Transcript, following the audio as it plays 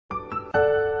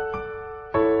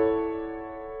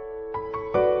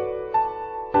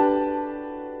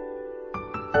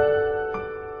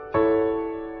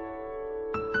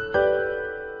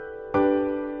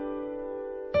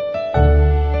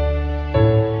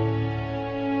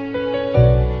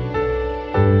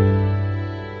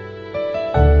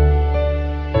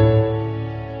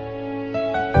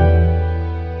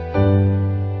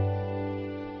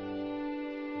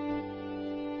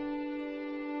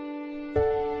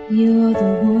You're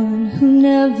the one who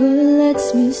never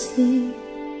lets me sleep.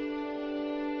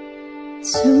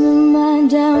 Turn my mind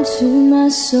down to my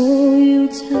soul, you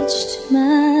touched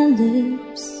my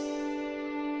lips.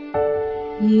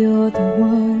 You're the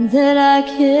one that I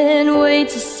can't wait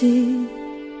to see.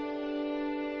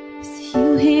 With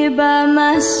you here by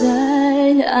my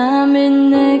side, I'm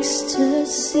in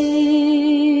ecstasy.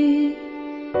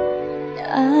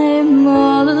 I'm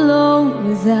all alone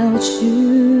without you.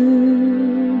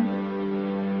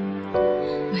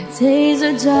 My days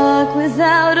are dark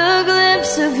without a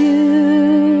glimpse of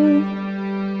you.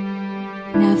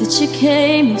 Now that you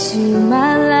came into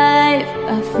my life,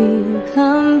 I feel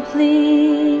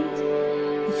complete.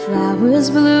 The flowers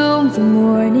bloom, the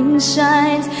morning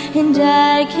shines, and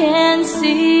I can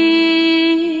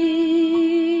see.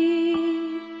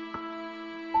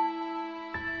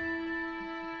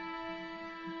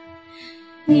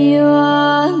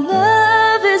 Your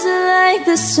love is like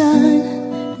the sun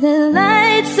that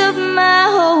lights up my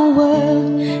whole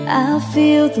world. I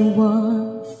feel the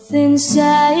warmth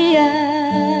inside.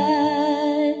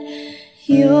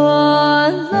 Your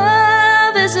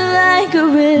love is like a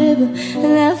river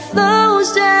that flows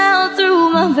down through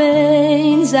my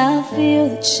veins. I feel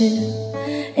the chill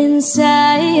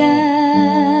inside.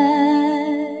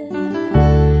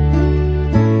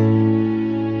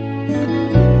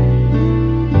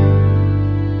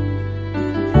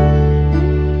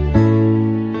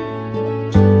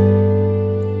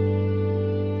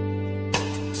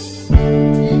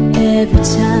 Every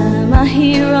time I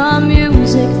hear our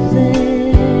music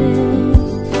play,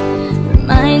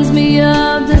 reminds me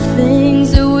of the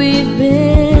things that we've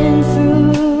been through.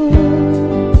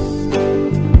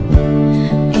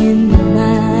 In my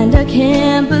mind I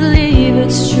can't believe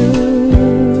it's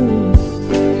true,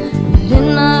 but in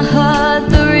my heart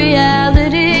the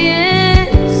reality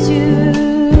is you.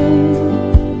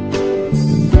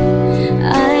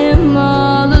 I am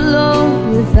all alone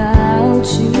without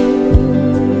you.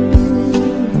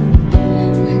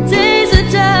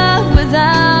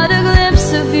 Without a glimpse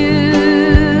of you.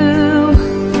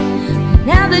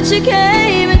 Now that you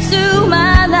came into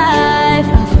my life,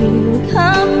 I feel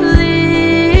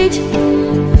complete.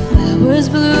 The flowers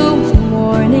bloom, the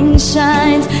morning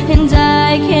shines, and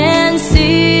I can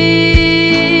see.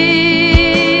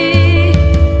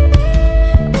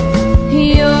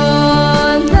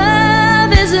 Your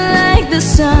love is like the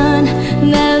sun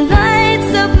that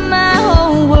lights up my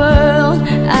whole world.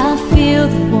 I feel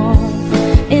the warmth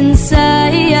inside.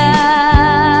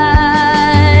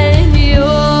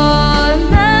 Your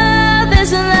love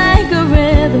is like a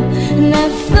river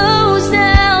that flows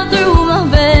down through my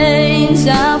veins.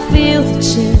 I feel the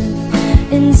chill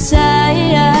inside.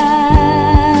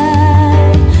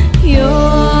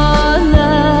 Your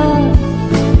love,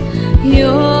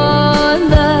 your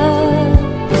love,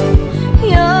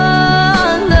 your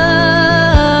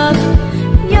love,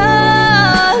 your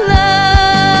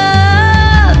love,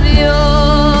 your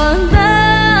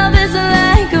love is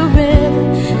like a river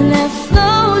that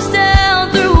flows down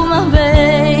through my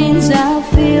veins. I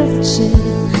feel the chill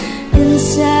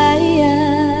inside.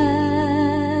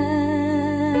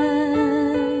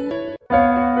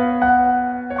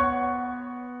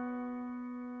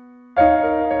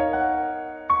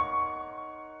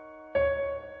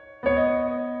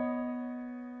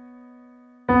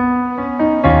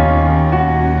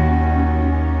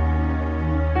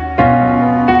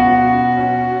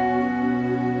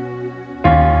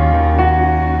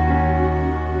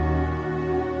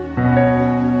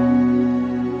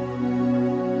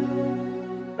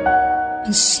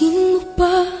 Pansin mo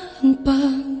ba ang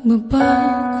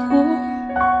pagbabago?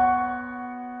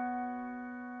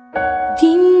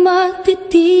 Di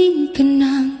matitigan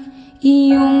ng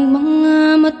iyong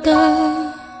mga mata.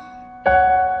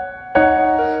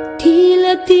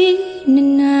 Tila di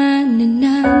nananabig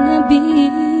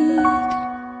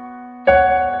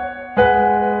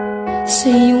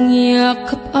sa iyong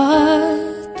yakap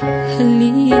at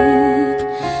halik.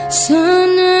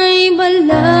 Sana'y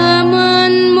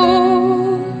malaman mo,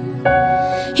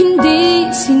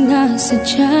 hindi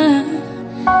sinasadya.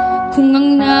 Kung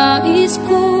ang nais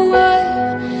ko ay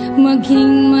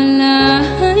maging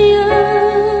malaya,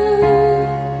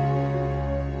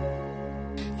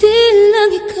 di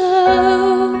lang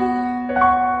ikaw,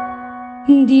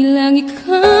 di lang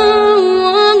ikaw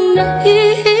ang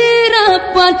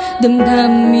nahihirapan.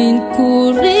 Damdamin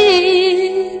ko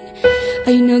rin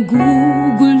ay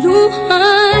naguguluhan.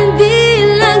 Di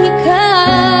lang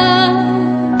ikaw,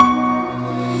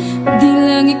 di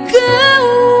lang ikaw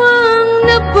ang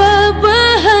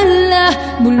nababahala.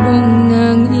 Bulong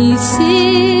ng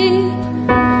isip,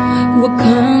 huwag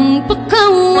kang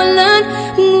pakawala.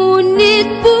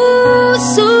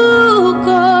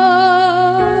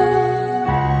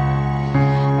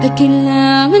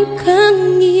 kailangan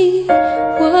kang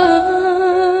iwan.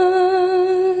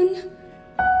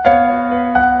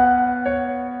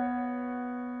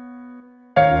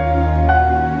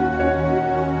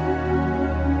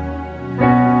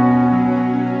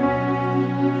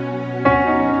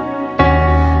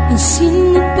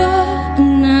 Sino ba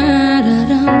ang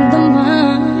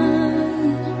nararamdaman?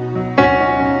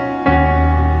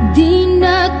 Di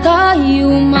na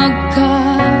tayo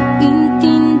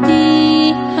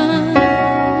magkaintindihan,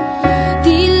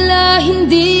 tila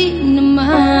hindi na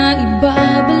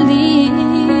maibabalik.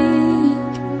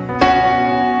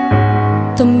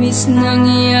 Tamis ng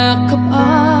yakap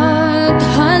at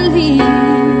halik,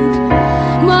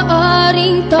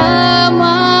 maaring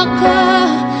tama ka.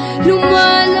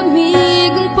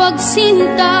 Lumalamig ang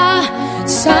pagsinta,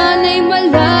 sana'y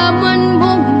malaman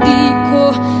mong di ko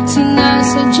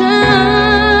sinasadya.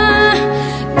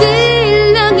 Di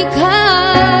lang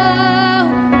ikaw,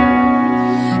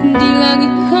 di lang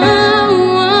ikaw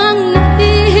ang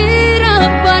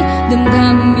nahihirapan.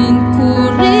 Damdamin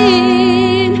ko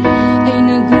rin ay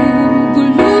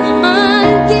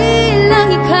naguguluhan. Di lang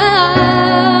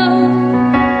ikaw,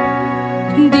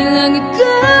 di lang ikaw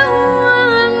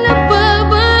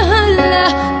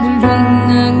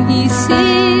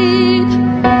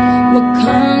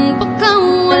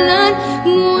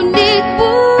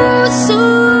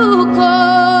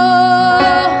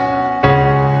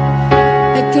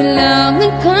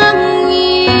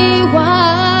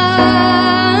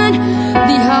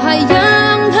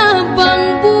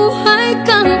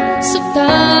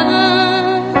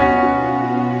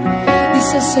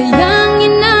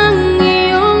sayangin ang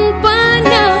iyong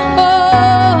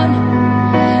panahon.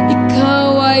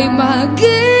 Ikaw ay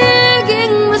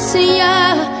magiging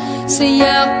masaya sa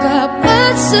yakap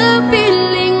at sa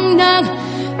piling ng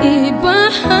iba.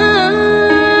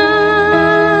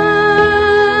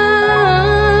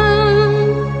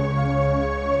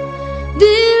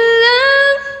 Di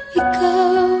lang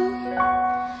ikaw,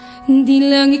 di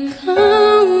lang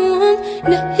ikaw ang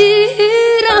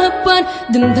nahihirapan.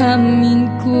 Damdamin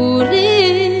ko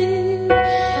rin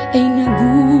ay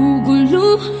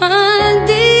naguguluhan.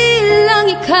 Di lang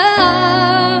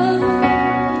ikaw,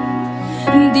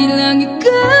 di lang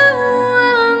ikaw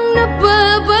ang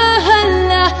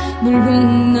nababahala.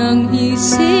 Bulong ng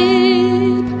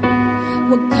isip,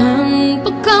 huwag kang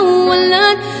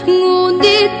pagkawalan,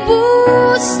 ngunit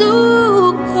puso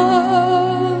ko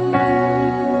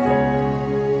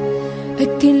ay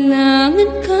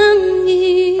kailangan kang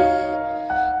iwan.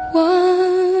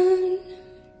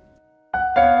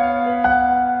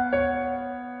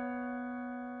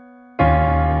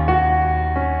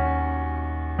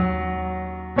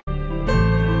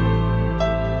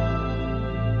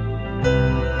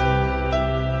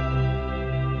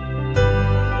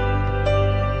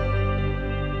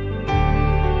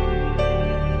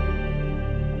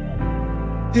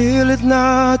 Pilit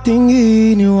nating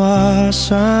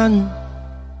iniwasan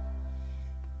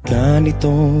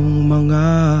ganitong mga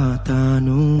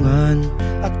tanungan,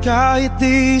 at kahit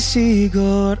di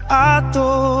sigurado,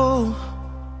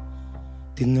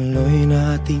 tinuloy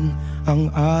natin ang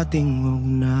ating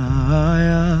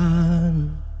ugnayan.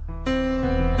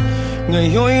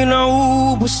 Ngayon'y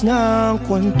naubos na ang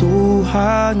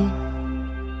kwentuhan,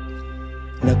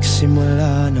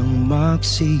 nagsimula ng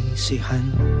magsisihan.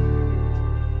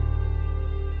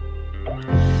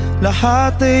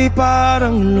 Lahat ay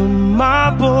parang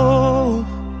lumabo,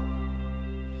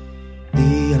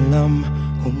 di alam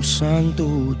kung saan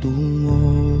tutungo.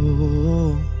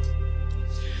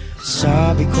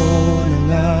 Sabi ko na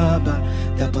nga ba,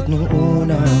 dapat nung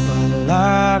una pa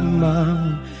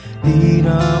lamang, di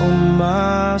na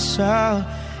umasa,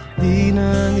 di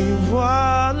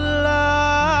naniwala.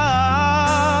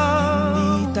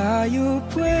 Hindi tayo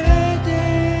pwede,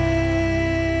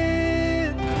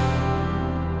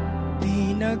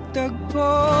 di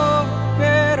nagtagpo,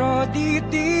 pero di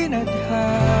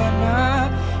tinadhana.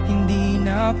 Hindi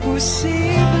na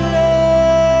posible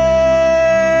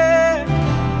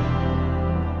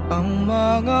ang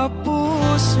mga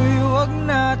puso'y huwag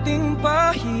nating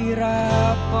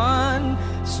pahirapan.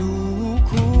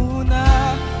 Suko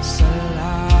na sa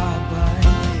laban,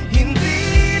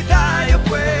 hindi tayo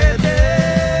pwede.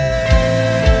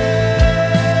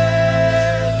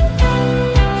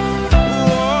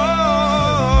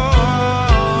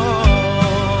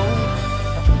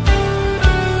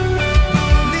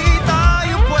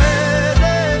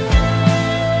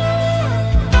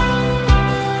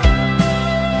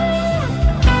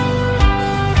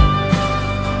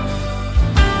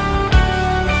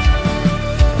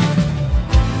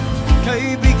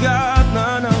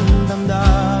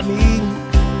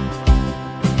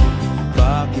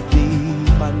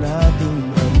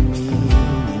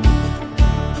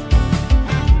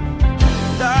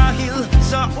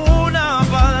 nauna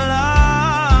pa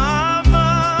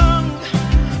lamang.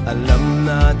 Alam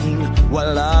nating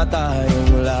wala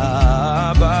tayong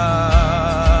laban.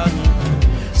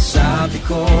 Sabi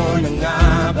ko na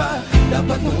nga ba,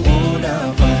 dapat nung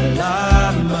una pa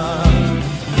lamang.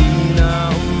 Di na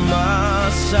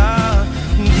umasa,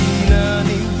 di na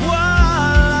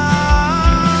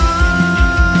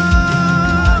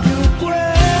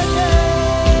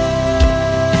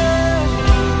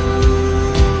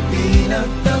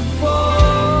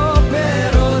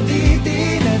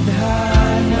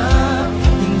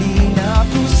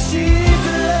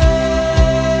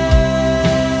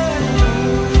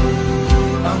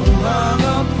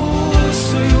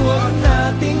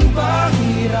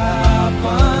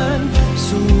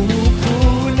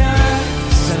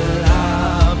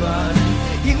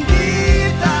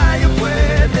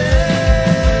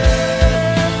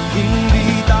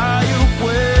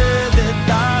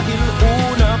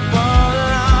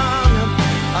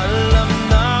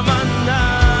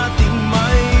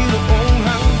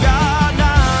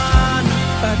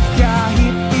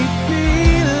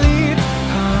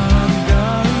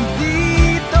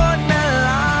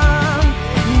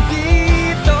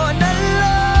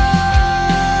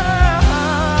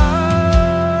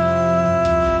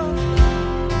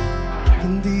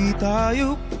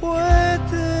tayo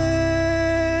pwede.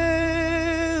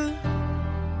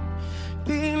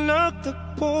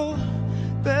 Pinagtagpo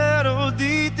pero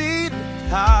di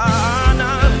tinadhana.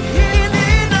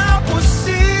 Hindi na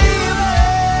posible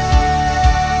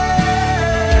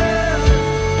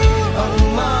ang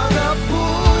mga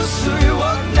puso'y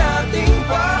huwag nating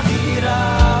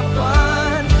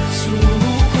pahirapan.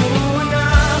 Suko na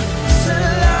sa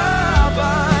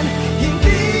laban,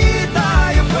 hindi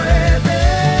tayo pwede.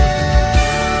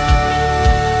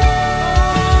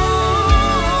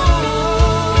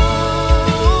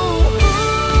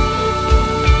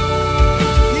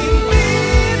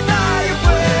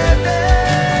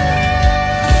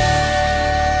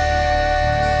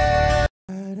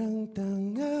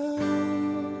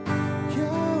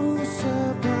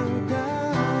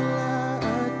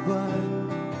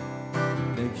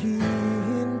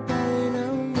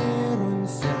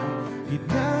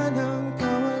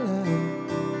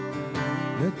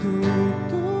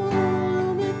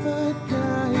 Lumipad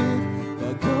kahit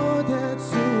pagod at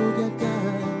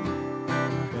sugatan.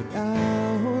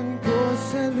 Pag-ahon ko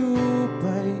sa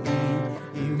lupa'y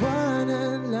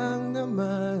iiwanan lang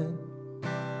naman.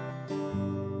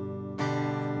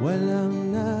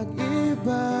 Walang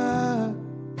nag-iba,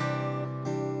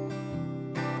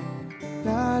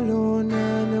 talo na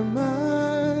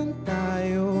naman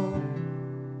tayo.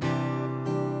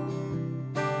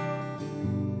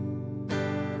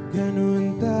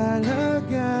 Ganun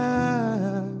talaga,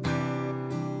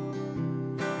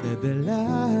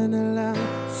 nadala na lang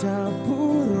sa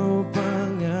puro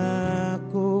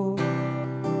pangako.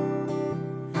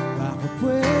 Baka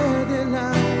pwede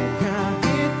lang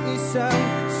kahit isang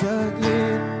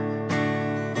saglit,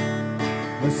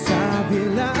 masabi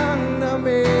lang na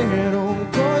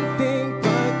merong konting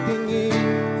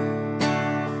pagtingin.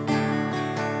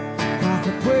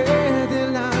 Baka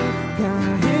pwede lang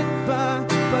kahit pa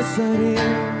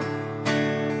pasarin.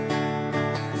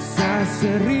 Sa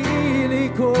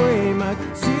sarili ko'y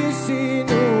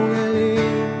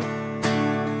magsisinungaling.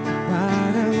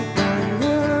 Parang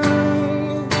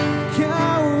tangang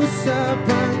kausap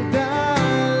ang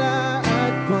dala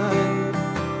at buwan,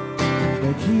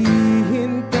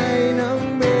 naghihintay ng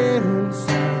meron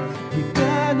sa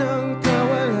gitna ng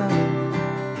kawalan.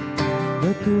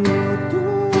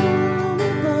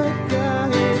 Lumipad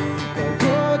kahit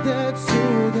pagod at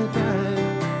sugatan.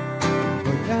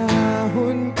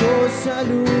 Pag-ahon ko sa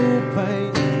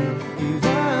lupa'y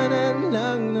iwanan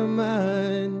lang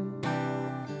naman.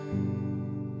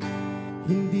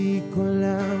 Hindi ko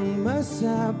lang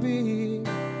masabi,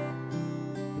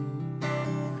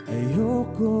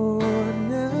 ayoko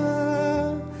na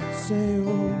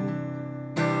sa'yo.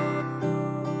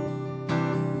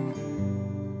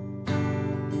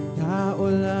 Tao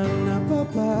lang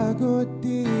napapagod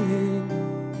din,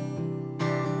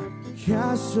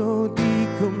 kaso di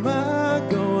ko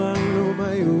magawang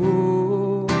lumayo.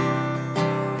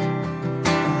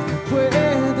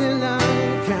 Pwede lang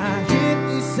kahit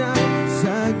isang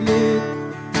saglit,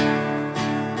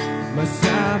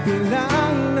 masabi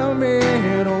lang na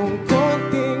merong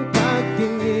konting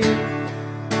pagtingin.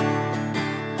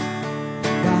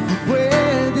 Baka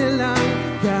pwede lang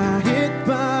kahit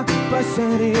pa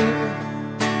pasarin.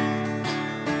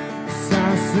 Sa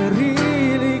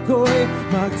sarili ko'y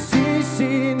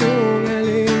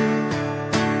magsisinungaling.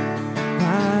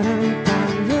 Parang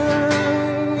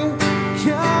tangang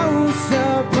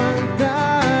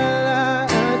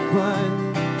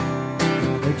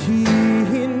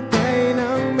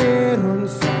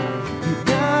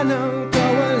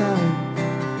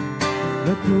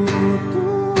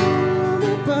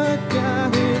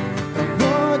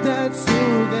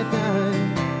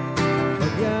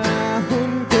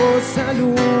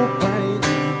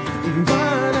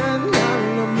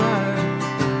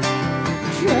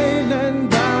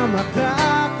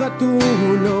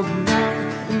matulog ng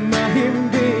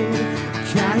mahimbing.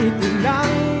 Kahit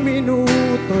ilang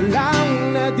minuto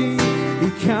lang na di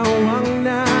ikaw ang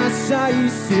nasa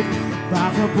isip,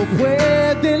 baka po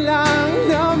pwede lang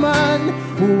naman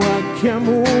huwag ka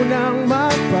munang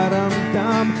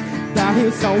magparamdam.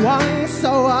 Dahil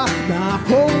sawang-sawa na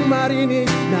akong marinig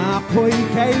na ako'y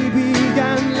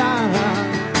kaibigan lang.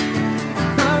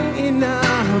 Ang ina,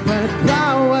 ba't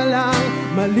ba walang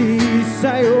mali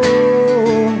sa'yo?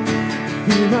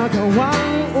 Di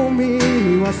magawang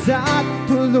umiwas at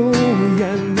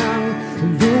tuluyan ng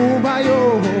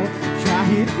lumayo.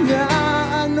 Kahit na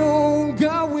anong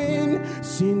gawin,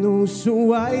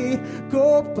 sinusuway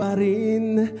ko pa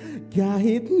rin.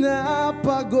 Kahit na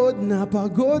pagod na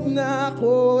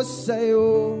ako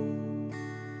sa'yo.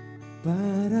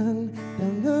 Parang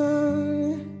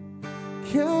tangang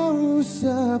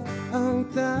kausap ang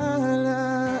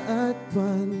tala at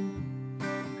pan,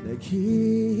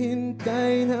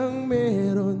 naghihintay ng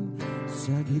meron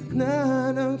sa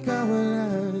gitna ng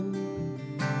kawalan.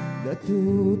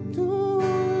 Natutong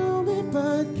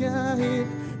lumipad kahit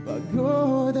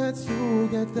pagod at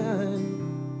sugatan.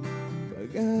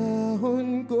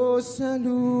 Pag-ahon ko sa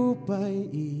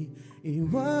lupa'y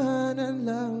iiwanan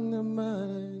lang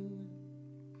naman.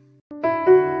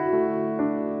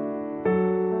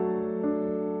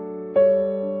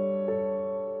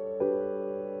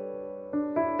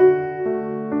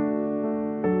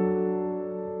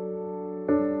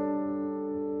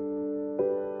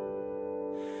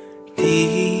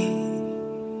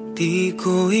 Di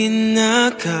ko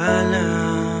inakala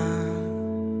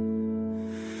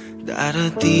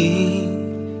darating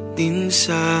din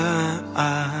sa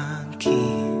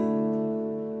akin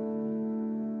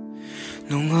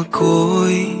nung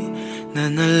ako'y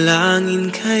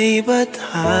nanalangin kay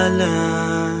Bathala,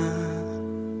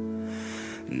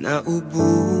 naubusan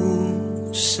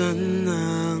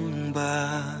ng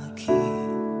bakit.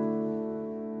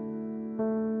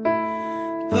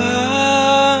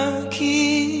 Bakit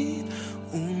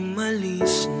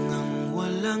umalis nang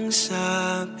walang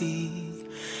sabi?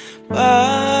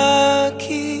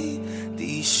 Bakit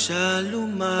di siya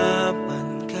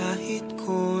lumaban kahit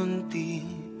konti?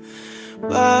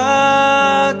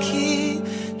 Bakit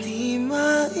di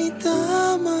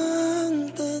maitama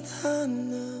ang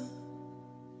tadhana?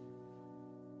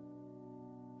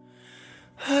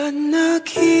 At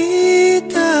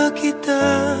nakita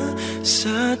kita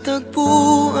sa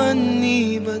tagpuan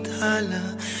ni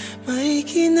Bathala, may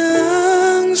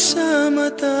kinang sa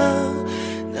mata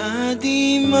na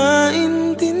di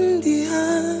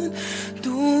maintindihan.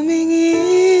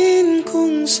 Tumingin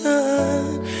kung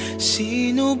saan,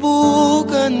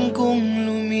 sinubukan kong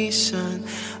lumisan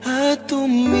at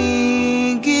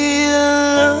tumigil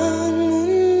ang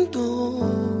mundo.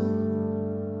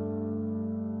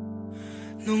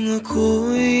 Nung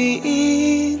ako'y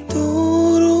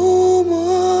ituro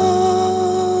mo,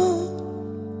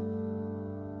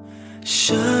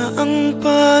 siya ang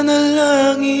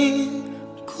panalangin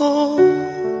ko.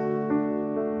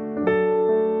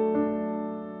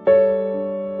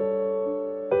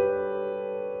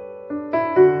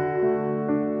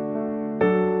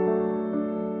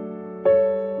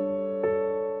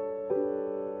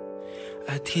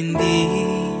 At hindi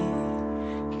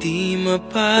di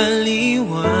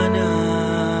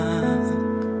mapaliwanag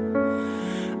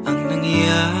ang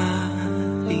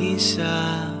nangyari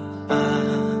sa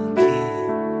akin.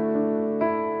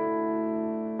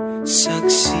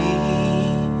 Saksi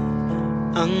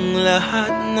ang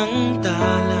lahat ng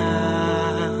tala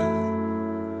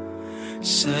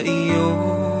sa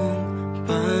iyong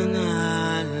panalangin.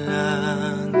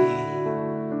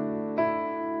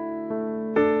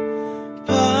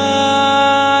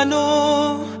 Paano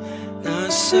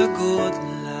nasagot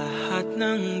lahat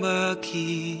ng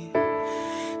bakit?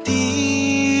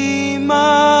 Di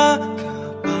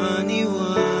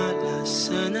makapaniwala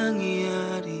sa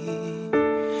nangyari.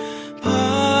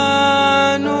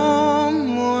 Paano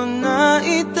mo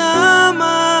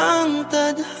naitama ang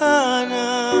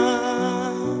tadhana?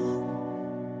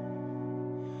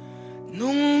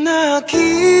 Nung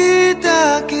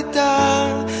nakita kita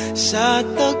sa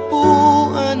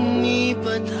tagpuan ni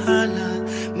Bathala,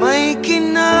 may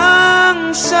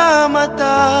kinang sa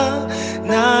mata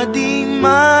na di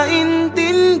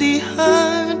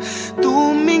maintindihan.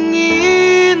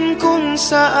 Tumingin kung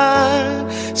saan,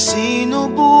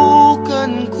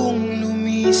 sinubukan kong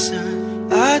lumisan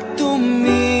at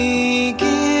tumigil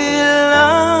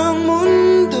ang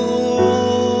mundo.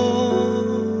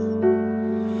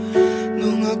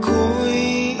 Nung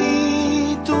ako'y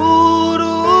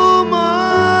ituro mo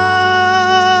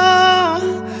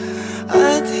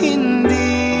at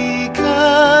hindi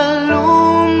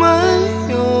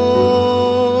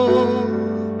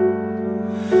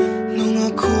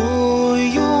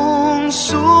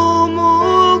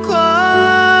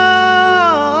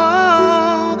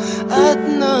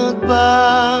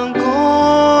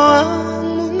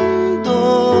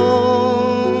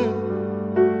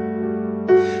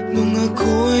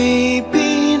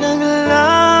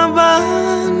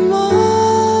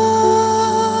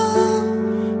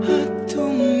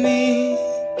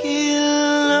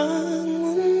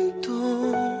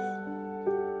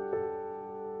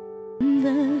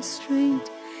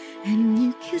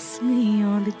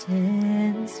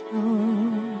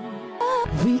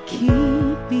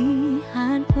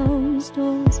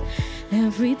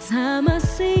time I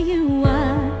see you,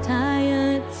 I die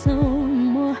a little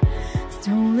more.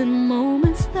 Stolen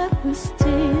moments that we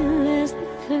steal as the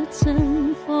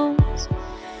curtain falls.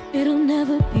 It'll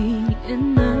never be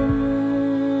enough.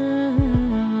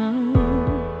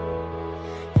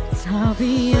 It's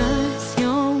obvious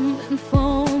you're meant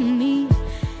for me.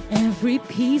 Every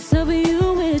piece of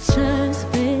you, it just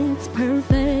fits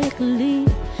perfectly.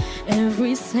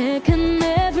 Every second,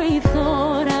 every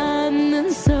thought, I'm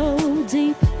in so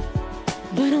deep,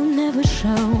 but I'll never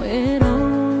show it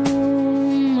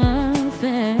on my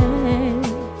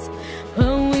face.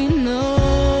 But we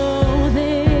know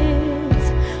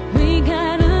this, we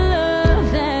got a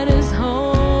love that is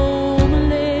homeless.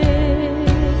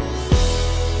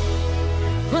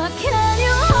 What can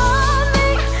you hold me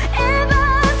in the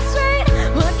street?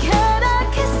 What can I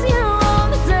kiss you on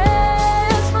the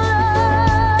dance floor?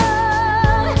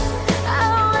 I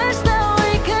wish that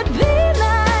we could be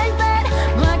like that.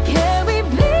 Why can't we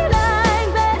be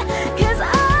like that? 'Cause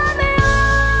I'm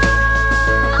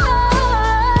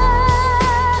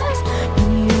yours.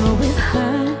 When you're with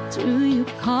her, do you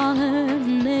call her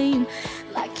name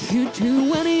like you do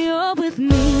when you're with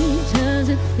me? Does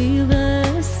it feel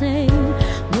the same?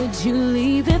 Would you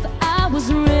leave if I was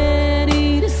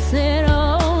ready to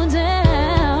settle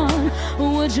down?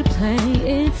 Would you play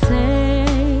it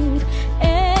safe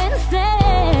and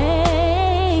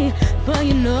stay? But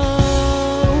you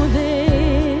know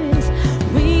this,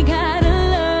 we got a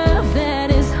love that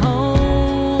is homeless.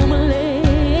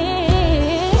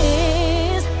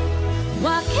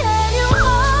 Why can't you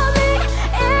hold me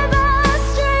in the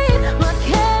street? Why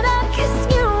can't I kiss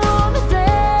you on the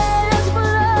dance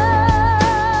floor?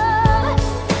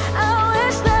 I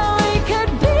wish that we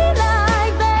could be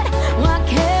like that. Why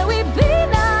can't we be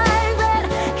like that?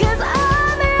 'Cause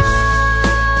I'm yours.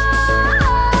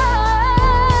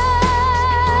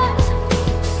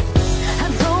 I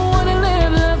don't wanna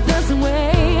live this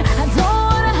way. I don't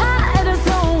wanna hide this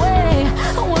away.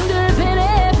 I wonder if it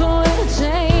ever will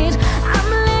change. I'm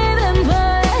living for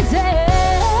a day,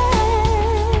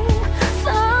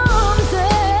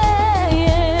 someday.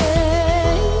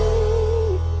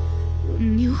 When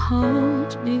you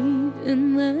hold me in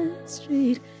the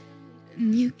street and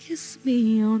you kiss me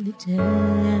on the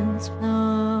dance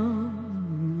floor,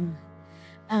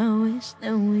 I wish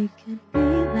that we could be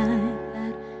like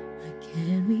that. Why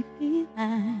can't we be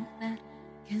like that?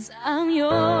 'Cause I'm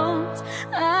yours,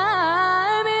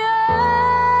 I'm yours.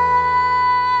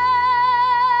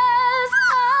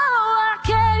 Oh, why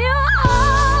can't you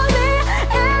hold me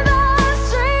in the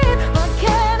street? Why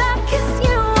can't I kiss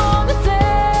you on the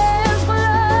dance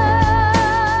floor?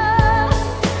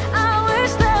 I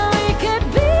wish that we could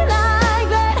be like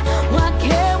that. Why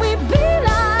can't we be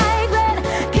like that?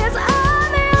 'Cause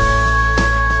I'm yours.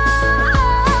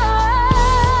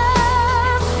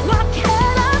 Why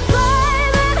can't I say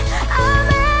that I'm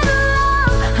in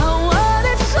love? I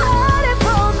wanna shout it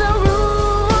from the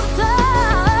rooftops.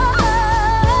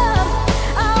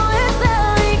 I wish that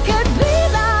we could be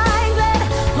like that.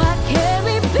 Why can't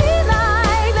we be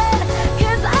like that?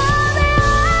 'Cause I'm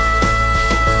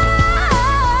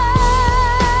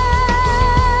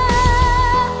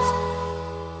yours.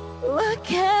 Why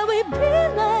can't we be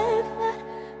like that?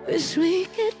 Wish we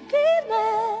could be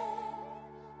like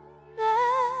that.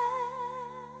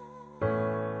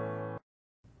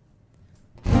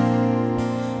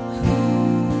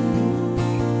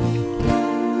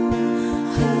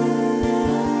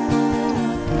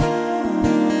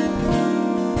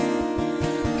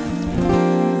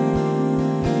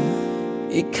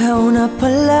 Ikaw na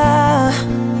pala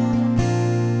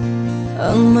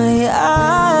ang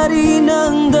may-ari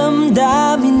ng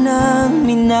damdamin ng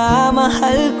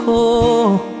minamahal ko.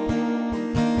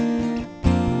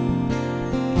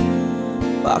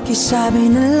 Pakisabi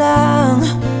na lang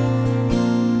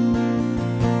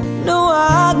na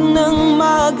wag nang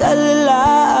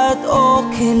mag-alala at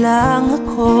okay lang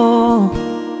ako.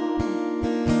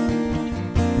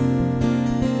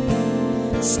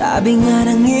 Sabi nga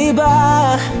ng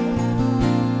iba,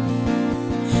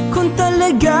 kung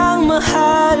talagang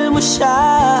mahal mo siya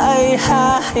ay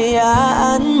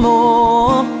hahayaan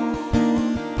mo.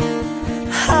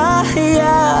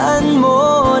 Hahayaan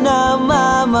mo na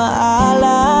mamaalam.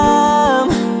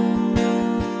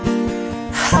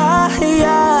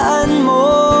 Hahayaan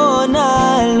mo na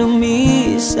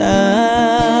lumisan.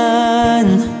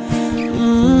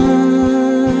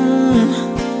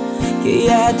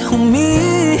 Kaya't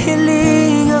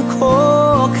humihiling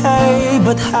ako kay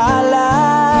Bathala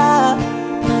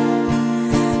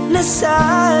na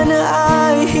sana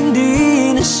ay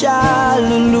hindi na siya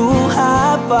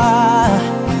luluha pa.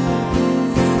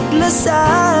 na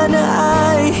sana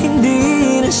ay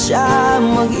hindi na siya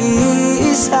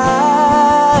mag-iisa,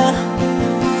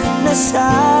 na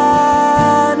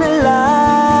sana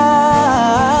lang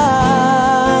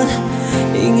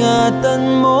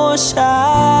ingatan mo siya.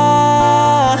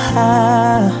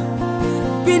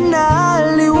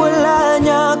 Pinaliwala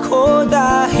niya ako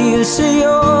dahil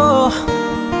sa'yo,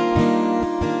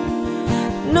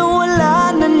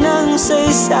 nawala na ng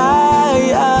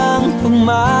saysay ang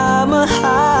pagmamahal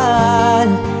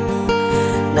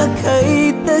na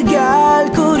kahit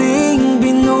tagal ko ring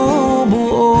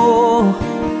binubuo,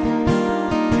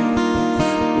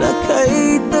 na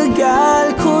kahit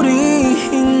tagal ko ring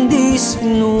hindi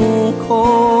sinuko.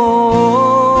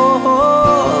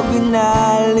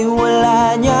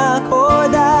 Binaliwala niya ako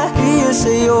dahil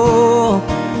sa'yo,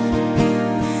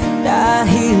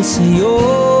 dahil sa'yo.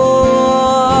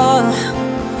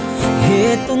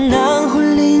 Ito na ang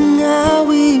huling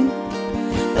awit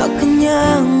na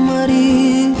kanyang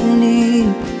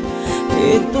maririnig.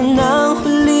 Ito na ang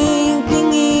huling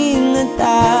tingin na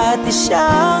dati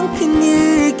siyang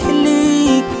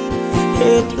kinikilig.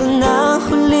 Ito na ang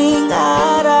huling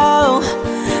araw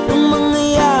ng mga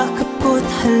yakap ko't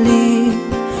halik.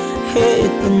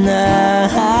 Ito na,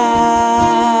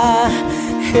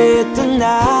 ito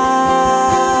na.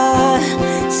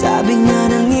 Sabi nga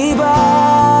ng iba,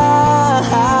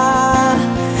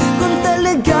 kung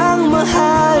talagang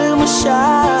mahal mo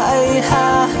siya ay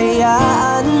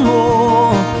hahayaan mo,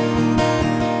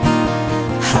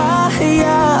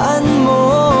 hahayaan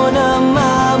mo na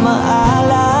mamaalam,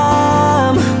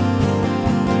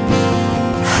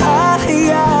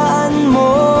 hahayaan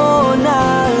mo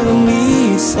na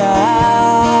lumisan.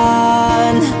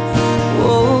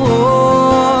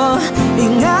 Oh,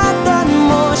 ingatan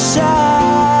mo siya.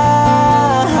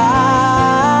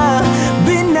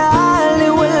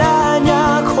 Binaliwala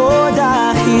niya ako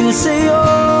dahil sa'yo,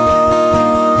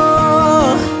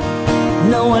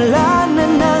 nawala na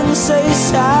ng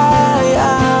saysay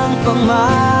ang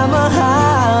pagmamahal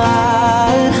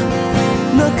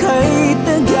na kahit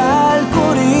tagal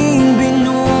ko ring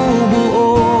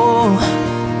binubuo,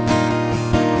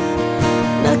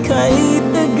 na kahit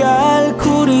tagal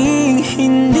ko ring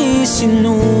hindi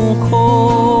sinuko.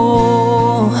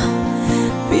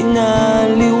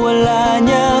 Pinaliwala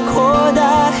niya ako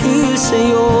dahil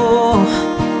sa'yo,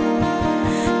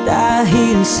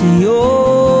 dahil sa'yo.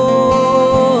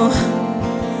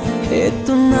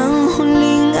 Ito nang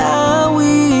huling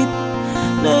awit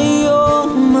na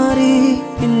iyong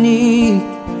maririnig.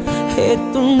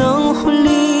 Ito nang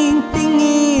huling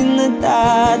tingin na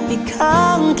dati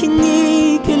kang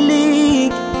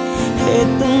kinikilig.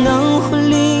 Ito nang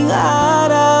huling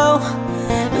araw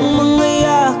ng mga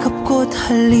yakap ko't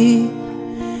halik.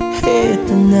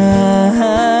 Ito na,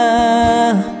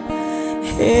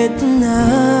 ito na.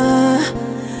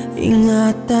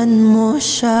 Ingatan mo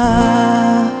siya.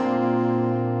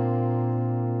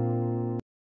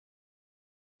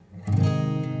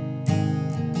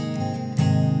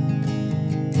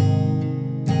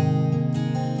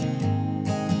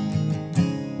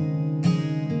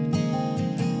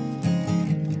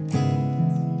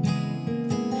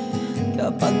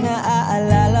 Kapag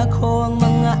naaalala ko ang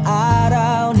mga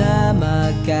araw na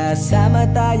magkasama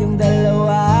tayong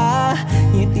dalawa,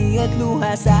 ngiti at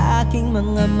luha sa aking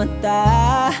mga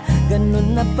mata.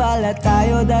 Ganun na pala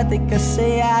tayo dati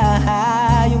kasaya,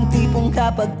 yung tipong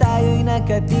kapag tayo'y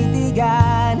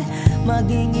nagkatitigan,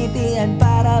 magingitian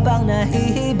para bang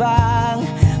nahihibang.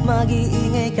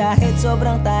 Mag-iingay kahit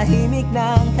sobrang tahimik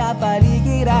ng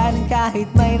kapaligiran. Kahit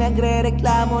may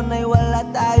nagre-reklamo na'y wala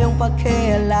tayong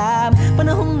pakialam.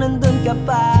 Panahong nandun ka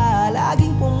pa,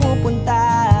 laging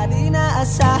pumupunta, di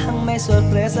naasahang may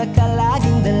sorpresa ka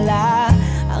laging dala.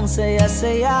 Ang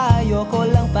saya-saya, ayoko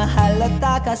lang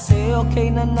pahalata, kasi okay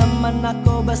na naman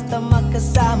ako basta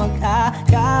magkasama ka.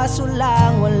 Kaso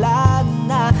lang wala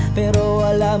na, pero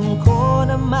alam ko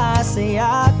na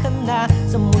masaya ka na.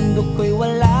 Sa mundo ko'y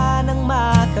wala nang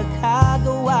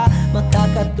makakagawa,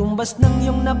 makakatumbas ng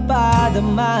iyong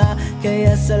napadama.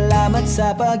 Kaya salamat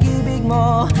sa pag-ibig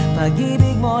mo,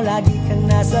 pag-ibig mo. Lagi kang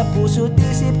nasa puso't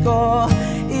isip ko,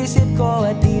 isip ko.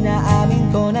 At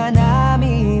inaamin ko na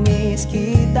namimiss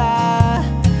kita,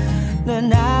 na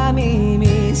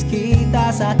namimiss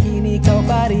kita. Sa akin ikaw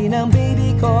pa rin ang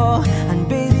baby ko, ang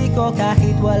baby ko.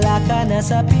 Kahit wala ka na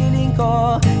sa piling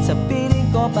ko, sa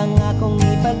piling ko, pangakong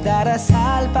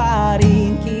ipagdarasal pa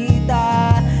rin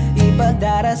kita,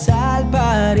 ipagdarasal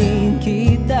pa rin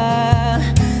kita.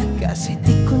 Kasi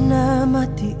di ko na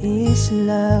matiis,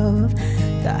 love,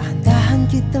 dahan-dahan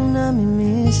kitang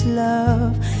namimiss,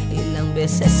 love. Ilang Ilang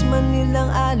beses man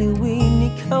nilang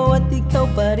aliwin, ikaw at ikaw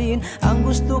pa rin ang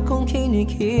gusto kong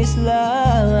kinikis,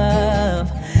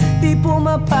 love. Di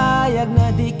pumapayag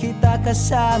na di kita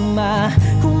kasama,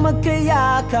 kung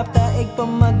magkayakap taig pa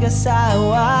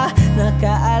mag-asawa.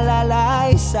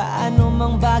 Nakaalalay sa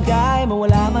anumang bagay,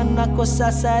 mawala man ako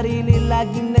sa sarili,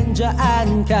 laging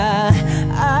nandyan ka.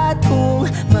 At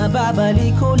kung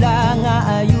mababalik ko lang,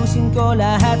 aayusin ko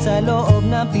lahat sa loob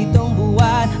ng 7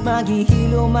 buwan.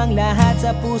 Maghihilom ang lahat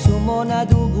sa puso mo na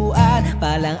duguan.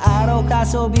 Palang araw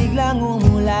kaso biglang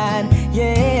umulan,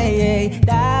 yeah, yeah.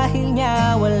 Dahil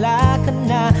nga wala ka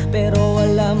na, pero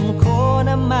alam ko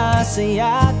na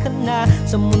masaya ka na.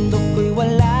 Sa mundo ko'y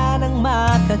wala nang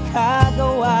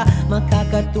makakagawa,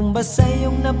 makakatumbas sa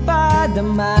iyong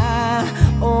napadama.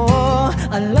 Oh,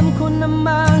 alam ko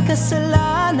namang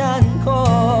kasalanan ko,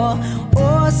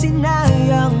 oh,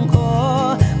 sinayang ko.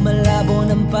 Malabo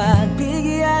ng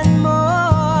pagbigyan mo,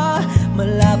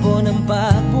 malabo ng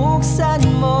pagbuksan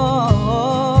mo.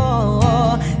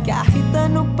 Kahit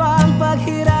ano pang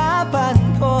paghirapan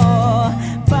ko,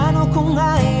 paano kung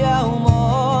ayaw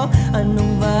mo?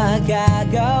 Anong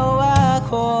magagawa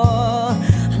ko?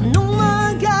 Anong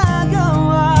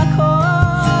magagawa ko?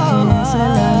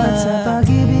 Salamat sa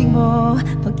pag-ibig mo,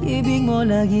 pag-ibig mo.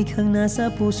 Lagi kang nasa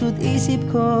puso't isip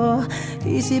ko,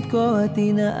 isip ko. At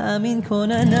inaamin ko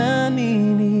na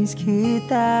namimiss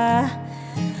kita,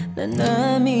 na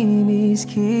namimiss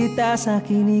kita.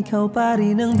 Sa'kin ikaw pa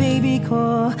rin ang baby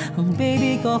ko, ang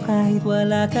baby ko. Kahit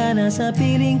wala ka na sa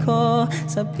piling ko,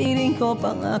 sa piling ko,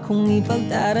 pangakong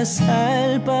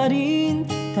ipagdarasal pa rin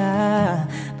kita,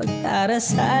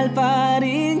 pagdarasal pa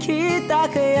rin kita.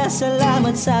 Kaya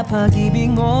salamat sa pag-ibig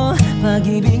mo,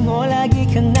 pag-ibig mo. Lagi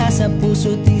kang nasa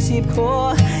puso't isip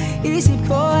ko, isip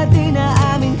ko. At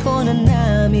inaamin ko na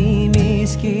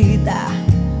namimiss kita,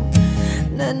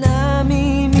 na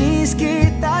namimiss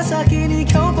kita. Sa'kin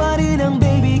ikaw pa rin ang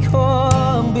baby ko,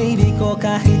 ang baby ko.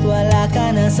 Kahit wala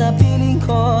ka na sa piling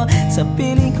ko, sa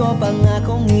piling ko,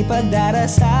 pangakong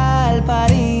ipagdarasal pa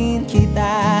rin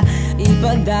kita,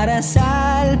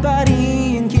 ipagdarasal pa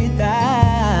rin kita.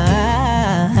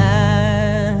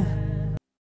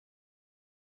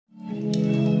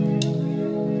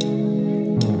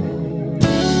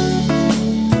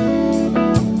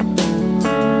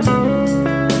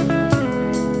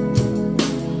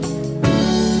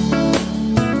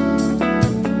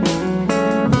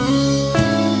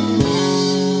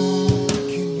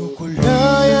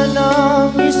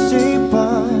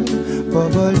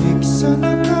 Pabalik sa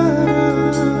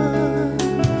nakaraan,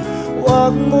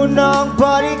 huwag mo nang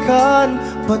balikan,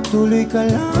 patuloy ka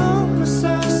lang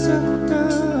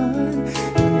masasaktan.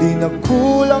 Hindi na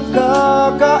kulang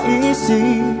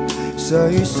kakaisip sa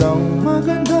isang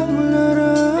magandang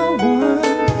larawan.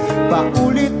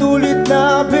 Paulit-ulit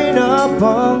na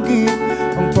binabanggit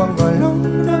ang pangalang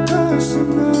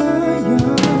nakasanayan.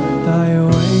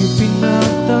 Tayo ay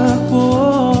pinagtagpo,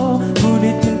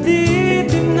 ngunit hindi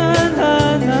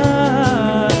tinadhana.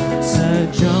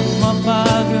 Sadyang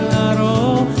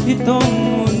mapaglaro itong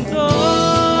mundo.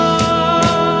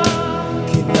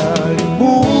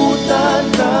 Kinalimutan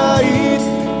kahit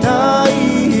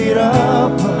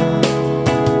nahihirapan,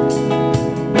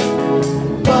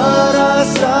 para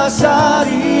sa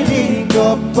sariling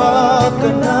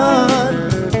kapakanan.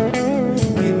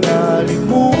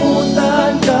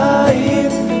 Kinalimutan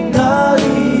kahit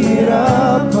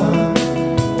nahihirapan,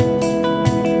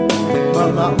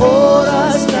 mga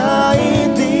oras na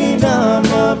hindi na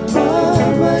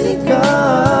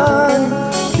mapabalikan.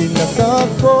 Tinatag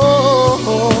ko,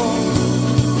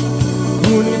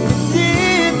 ngunit hindi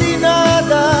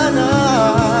dinadana.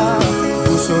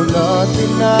 Puso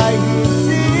natin ay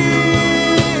hindi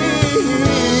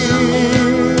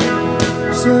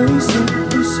sa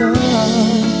isa't isa.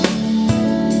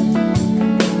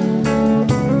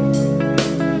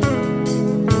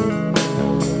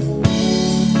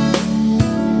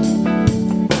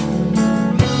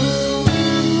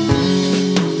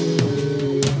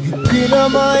 Hindi na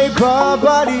may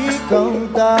babalik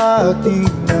ang dati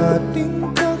nating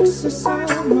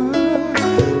pagsasama.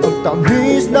 Ang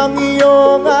tamis ng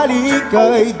iyong halik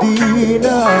ay di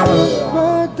na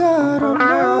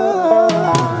madarama.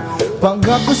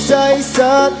 Pangako sa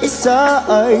isa't isa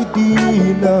ay di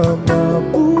na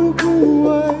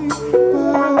mabubuhay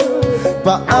pa.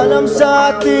 Paalam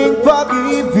sa ating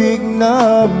pag-ibig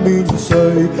na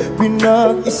minsa'y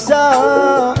pinag-isa.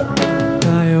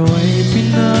 Tayo ay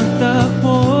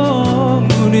pinagtagpo,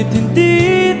 ngunit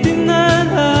hindi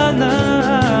tinadhana.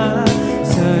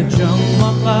 Sadyang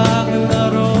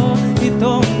makakalaro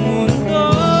itong mundo.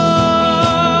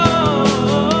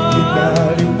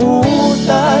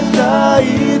 Kinalimutan ka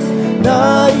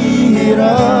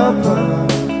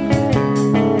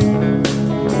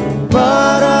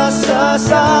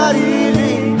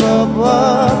sariling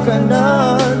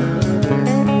kapakanan.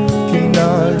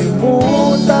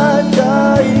 Kinalimutan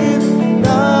kahit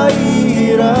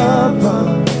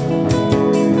nahihirapan,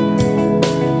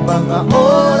 mga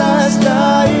oras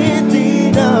na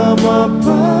hindi na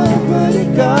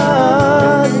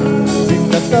mapabalikan.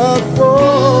 Pinatagpo,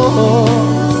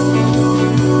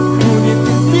 ngunit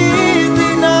hindi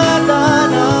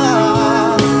dinadana.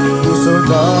 Puso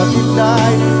natin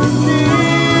ay hindi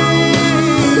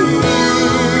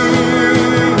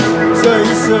sa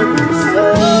isa't isa.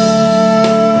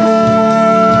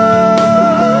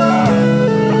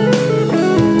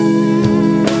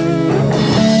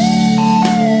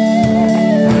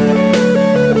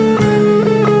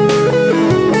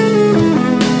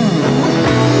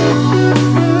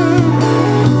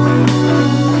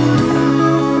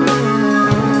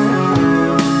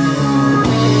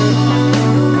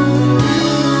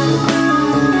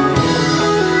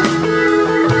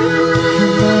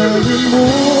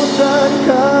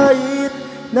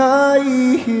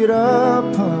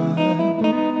 Nahihirapan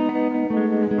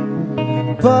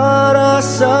para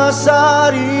sa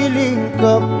sariling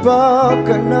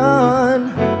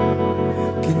kapakanan.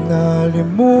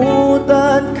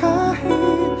 Kinalimutan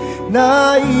kahit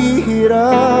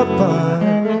nahihirapan,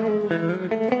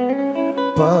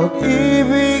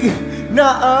 pag-ibig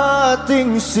na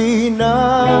ating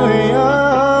sinayang.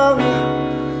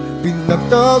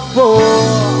 Pinagtagpo,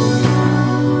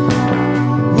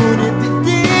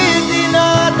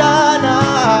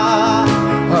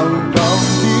 hanggang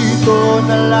dito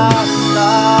na lang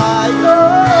tayo.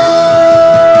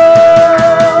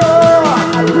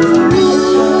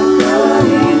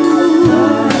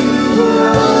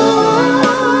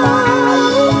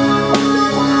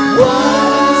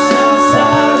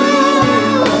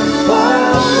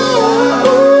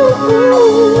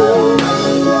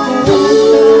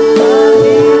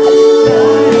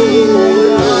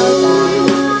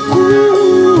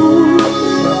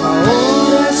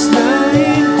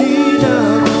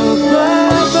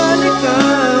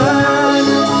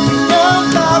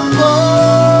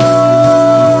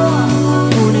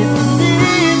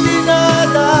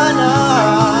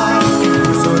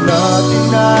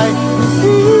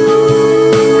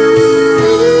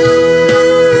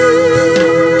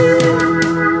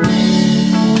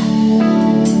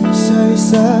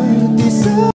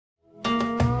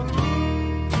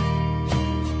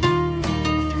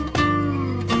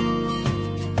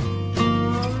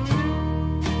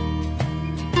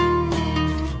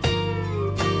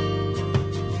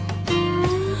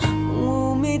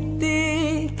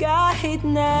 Kahit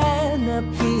na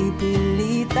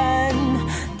napipilitan,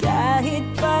 kahit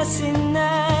pa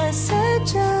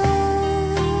sinasadya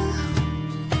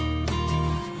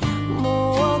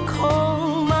mo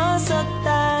akong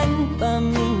masaktan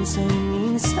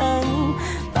paminsan-minsan,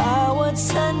 bawat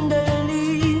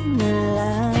sandali na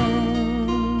lang.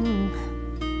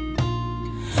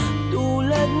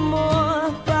 Tulad mo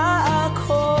pa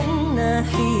akong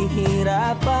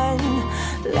nahihirapan,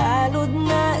 lalo't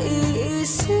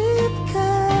naiisip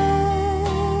ka.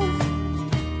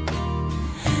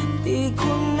 Di ko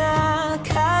na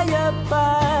kaya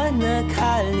pa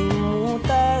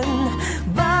nakalimutan,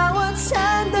 bawat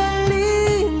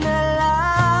sandali na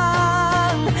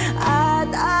lang.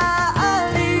 At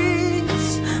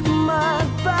aalis,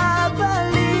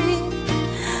 magbabalik,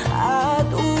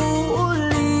 at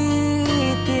uulitin,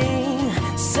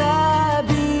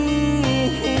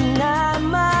 sabihin na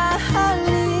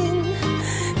mahalin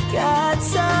kahit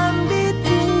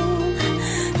sambitin,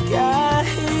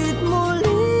 kahit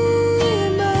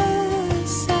muli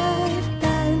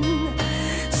masaktan.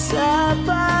 Sa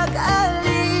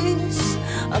pag-alis,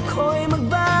 ako'y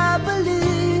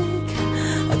magbabalik,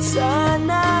 at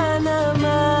sana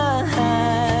naman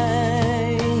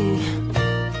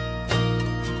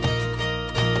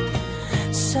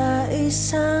sa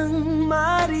isang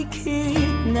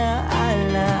marikit na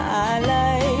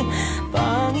alaalay,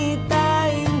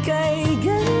 pangitain kay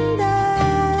ganda.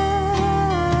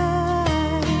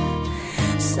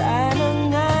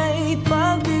 Sana nga'y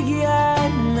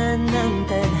pagbigyan na ng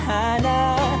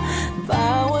tadhana,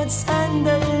 bawat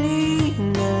sandali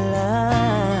na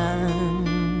lang.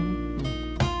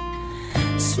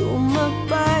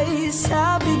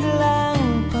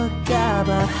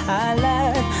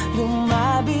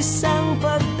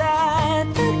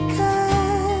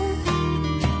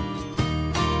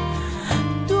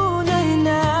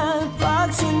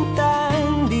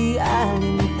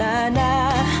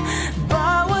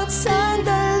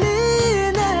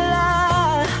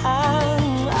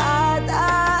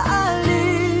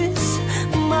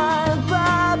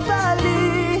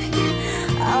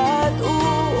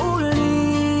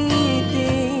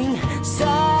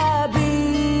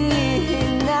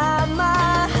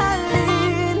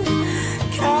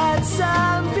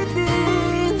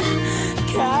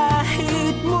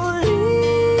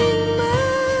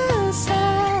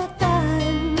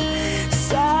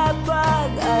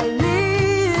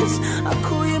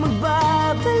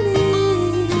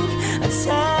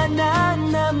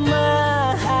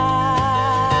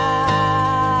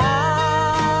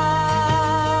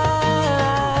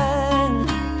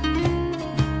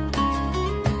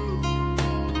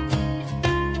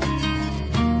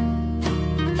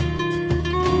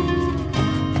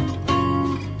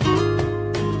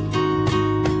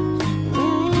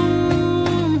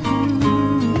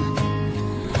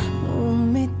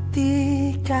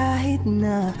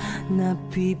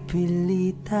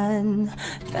 napipilitan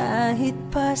kahit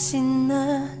pa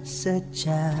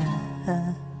sinasadya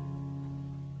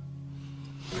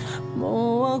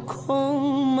mo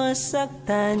akong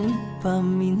masaktan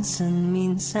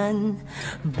paminsan-minsan.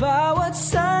 Bawat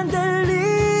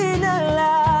sandali na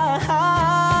lang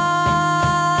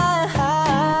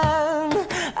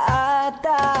at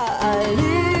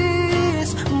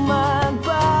aalis,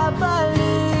 magbabalik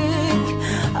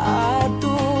at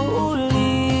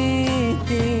uuliting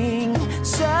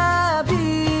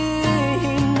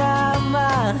sabihin na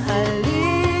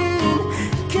mahalin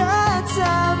ka't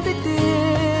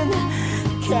sabitin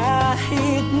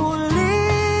kahit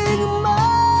muling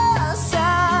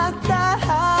masaktan.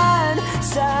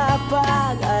 Sa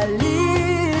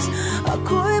pag-alis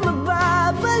ako'y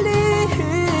magbabalik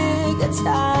at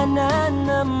sana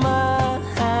naman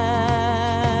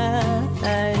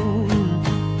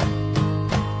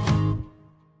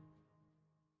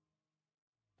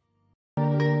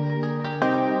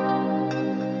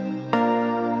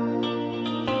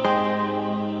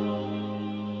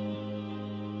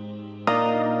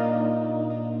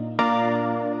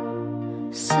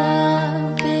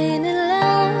Sabi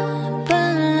nila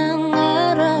palang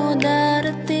araw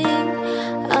darating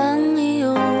ang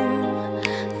iyong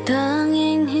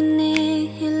tanging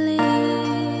hinihiling.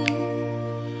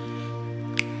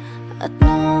 At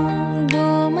nung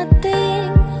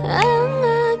dumating ang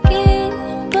aking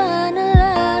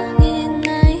panalangin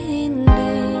ay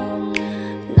hindi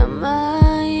na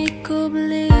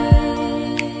maikubli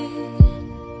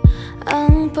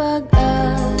ang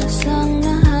pag-asang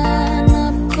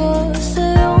nahanap ko sa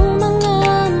iyong mga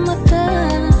mata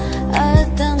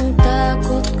at ang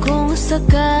takot kong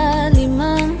sakali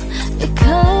mang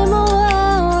ika'y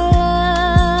mawawala.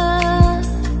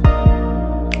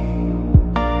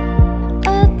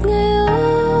 At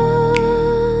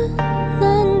ngayon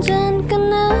nandyan ka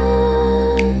na,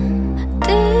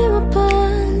 di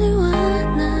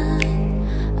mapaliwanag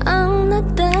ang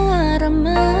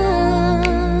nadarama.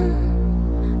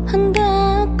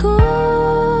 Handa ako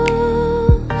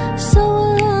sa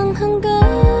walang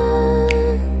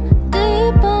hanggan, di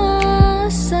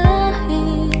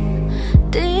paasahin,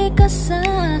 di ka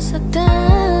sasaktan.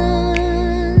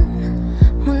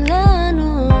 Mula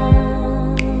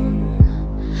noon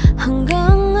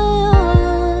hanggang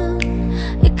ngayon,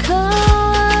 ikaw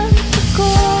at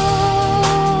ako.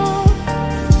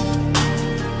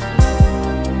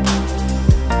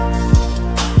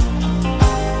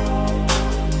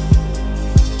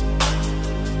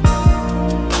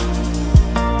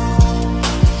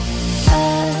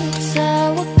 At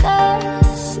sa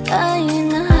wakas ay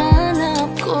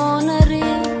nahanap ko na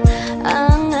rin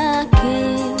ang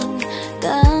aking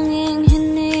tanging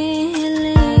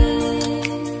hinihiling.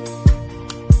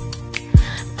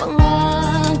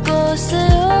 Pangako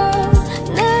sa'yo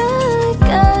na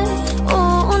ika'y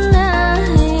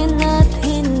uunahin at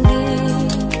hindi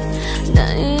na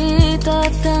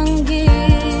itatanggi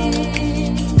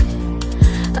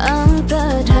ang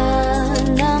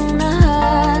tadhanang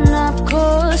nahanap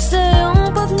ko sa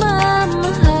iyong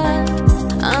pagmamahal,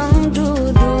 ang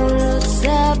dudulot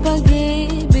sa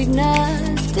pag-ibig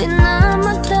natin na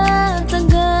matatagal.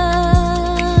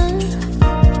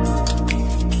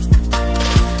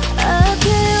 At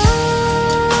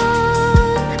ngayon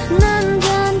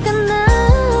nandyan ka na,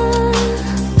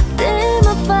 di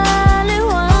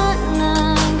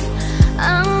mapaliwanag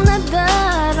ang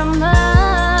nadarama.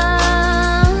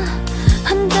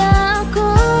 Handa ako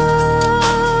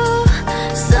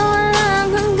sa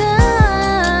walang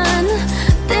hanggan,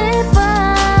 di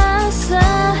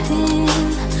paasahin,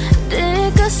 di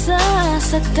ka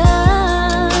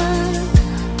sasaktan.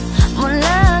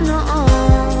 Mula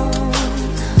noon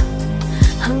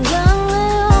hanggang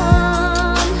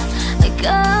ngayon,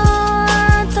 ikaw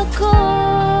at ako.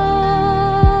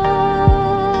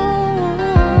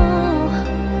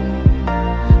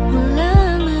 Mula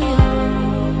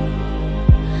ngayon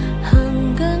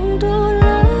hanggang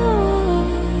dulo,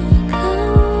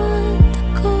 ikaw at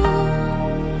ako.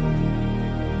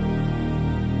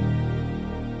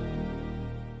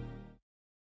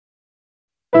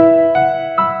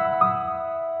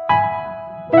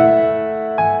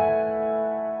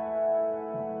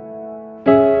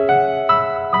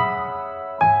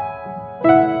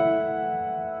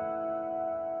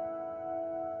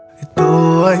 Ito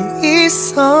ay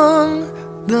isang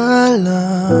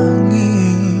dalangin,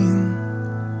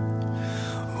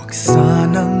 huwag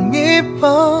sanang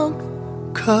ipagkait.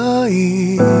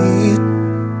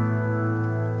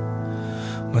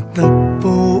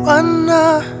 Matagpuan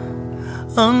na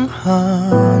ang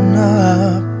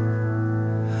hanap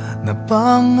na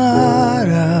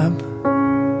pangarap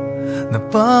na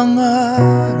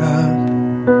pangarap.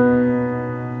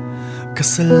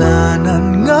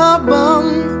 Kasalanan nga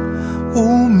bang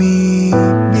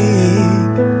umibig?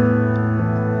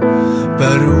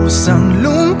 Parusang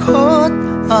lungkot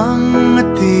ang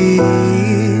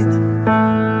atid,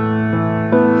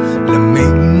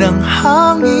 lamig ng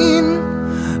hangin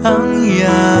ang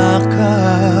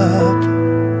yakap.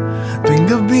 Tuwing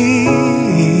gabi,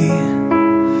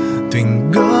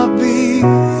 tuwing gabi,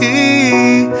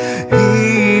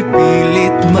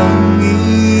 ipilit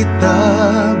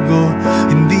mangitago.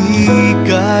 Hindi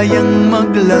kayang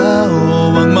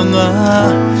maglaho ang mga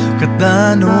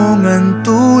katanungan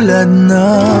tulad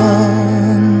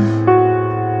ng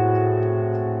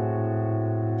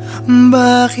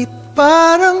bakit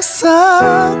parang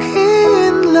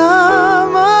sa'kin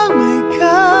lamang may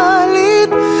galit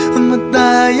ang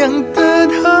matayang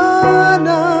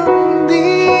tadhanang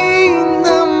di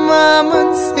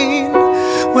namamansin?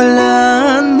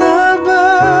 Wala na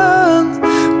bang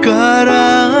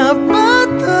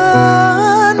karapatan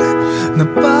na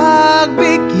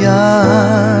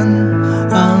pagbigyan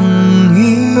ang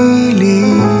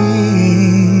hiling?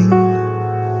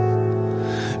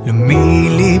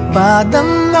 Lumilipad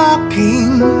ang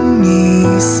aking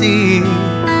isip,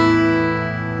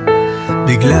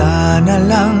 bigla na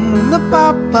lang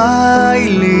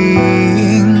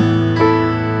napapailing.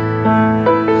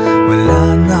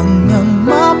 Wala nang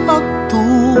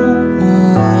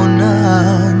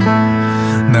mapagtuunan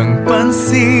ng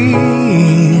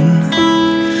pansin,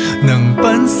 ng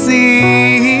pansin.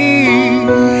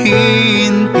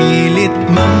 Pilit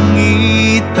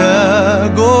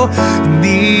mangitago,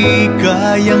 hindi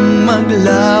kayang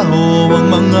maglaho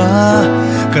ang mga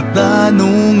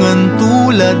katanungan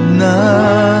tulad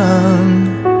ng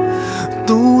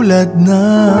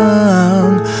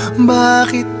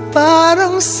bakit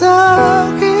parang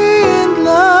sa'kin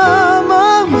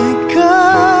lamang may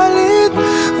galit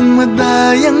ang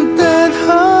madayang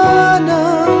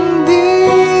tadhanang di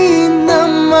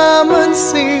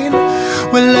namamansin?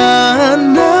 Wala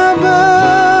na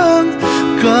bang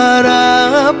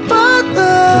karapatan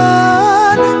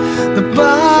na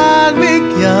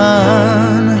pagbigyan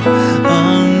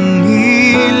ang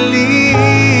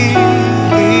hiling?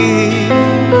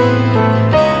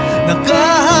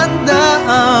 Nakahanda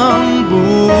ang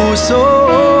puso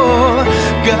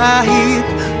kahit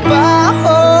pa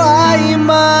ako ay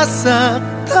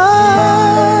masaktan.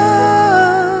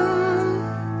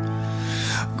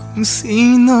 Kung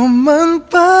sino man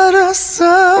para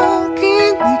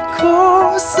sa'kin, di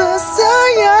ko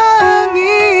sasayangin.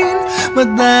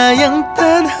 Madayang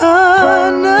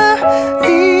tadhana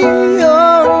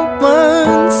iyong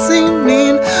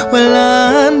pansinin.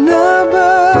 Wala na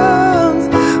bang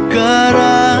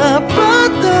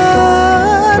karapatan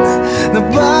na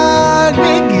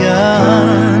pagbigyan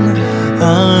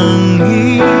ang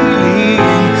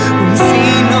hiling? Kung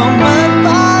sino man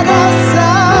para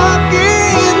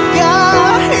sa'kin,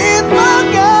 kahit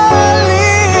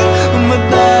magaling,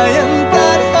 madayang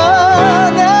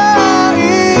tadhana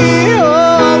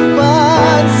iyong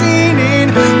pansinin.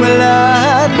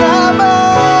 Wala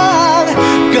namang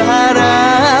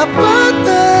karapatan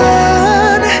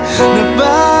na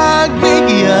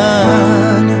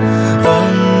pagbigyan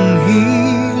ang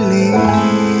hiling.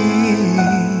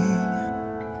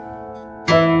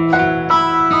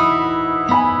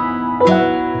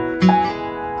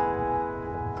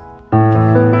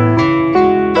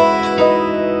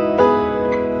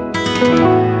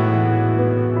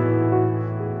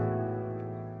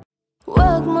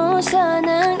 Huwag mo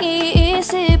sanang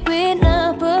iisipin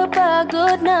na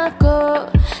papagod na ako.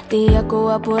 Di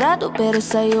ako apurado pero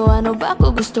sa'yo ano ba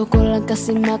ako? Gusto ko lang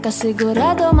kasi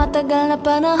makasigurado. Matagal na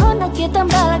panahon na kitang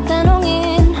balak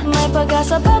tanungin. May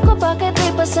pag-asa ba ko, bakit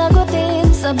di pa sagutin?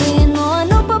 Sabihin mo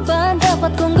ano pa ba ang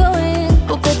dapat kong gawin?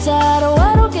 Bukod sa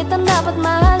araw-araw kitang dapat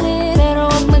mahalin. Pero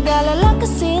huwag mag-alala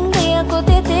kasi hindi ako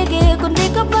titigil. Kung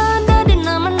di ka ba handa, di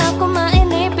naman ako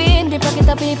mainipin. Di pa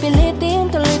kita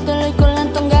pipilitin, tuloy-tuloy ko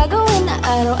lang tong gagawin. Na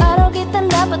araw-araw kitang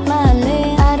dapat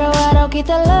mahalin. Araw-araw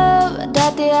kita love,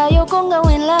 dati ayaw kong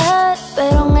gawin lahat.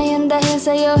 Pero ngayon dahil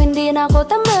sa'yo hindi na ako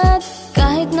tamad.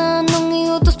 Kahit na anong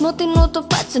iutos mo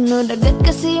tinutupad. Sunod agad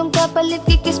kasi yung kapalit,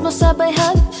 kikis mo sabay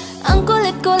hug. Ang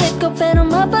kulit-kulit ko pero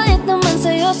mabait naman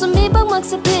sa'yo. Sumibang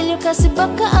magsipilyo kasi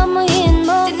baka amoyin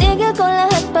mo. Tinigil ko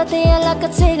lahat pati alak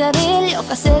at sigarilyo.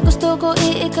 Kasi gusto ko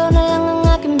ikaw na lang ang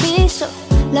aking bisyo.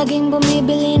 Laging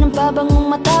bumibili ng pabangong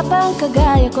matapang.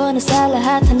 Kagaya ko na sa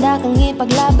lahat handa kang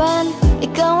ipaglaban.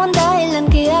 Ikaw ang dahilan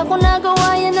kaya ko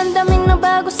nagawa yan. Ang daming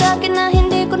nabago sa'kin na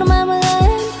hindi ko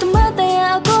namamalayan.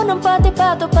 Tumataya ako ng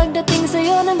pati-pato pagdating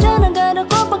sa'yo. Nandyan agad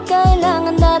ako pag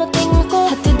kailangan darating.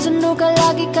 Tinatanong ka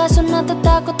lagi kaso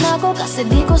natatakot na ako, kasi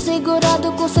di ko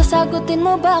sigurado kung sasagutin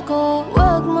mo ba ko.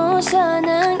 Huwag mo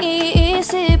sanang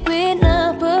iisipin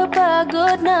na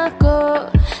papagod na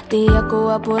ako. Di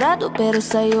ako apurado pero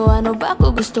sa'yo ano ba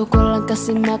ako? Gusto ko lang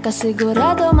kasi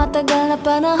makasigurado. Matagal na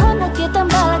panahon na kitang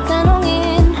balak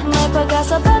tanungin, may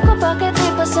pag-asa ba ko, bakit di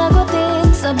pa sagutin?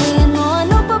 Sabihin mo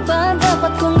ano pa ba ang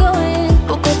dapat kong gawin?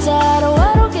 Bukod sa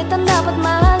araw-araw kitang dapat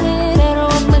mahalin, pero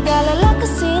huwag mag-alala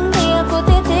kasi hindi ako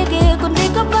titigil. Kung di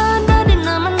ka ba handa din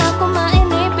naman ako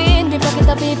mainipin. Di pa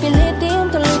kita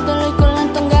pipilitin, tuloy-tuloy ko lang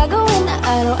tong gagawin. Na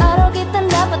araw-araw kitang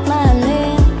dapat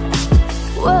mahalin.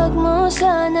 Huwag mo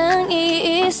sanang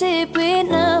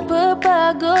iisipin na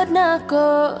papagod na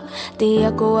ako. Di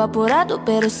ako apurado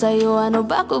pero sa'yo ano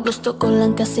ba ako? Gusto ko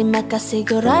lang kasi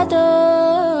makasigurado.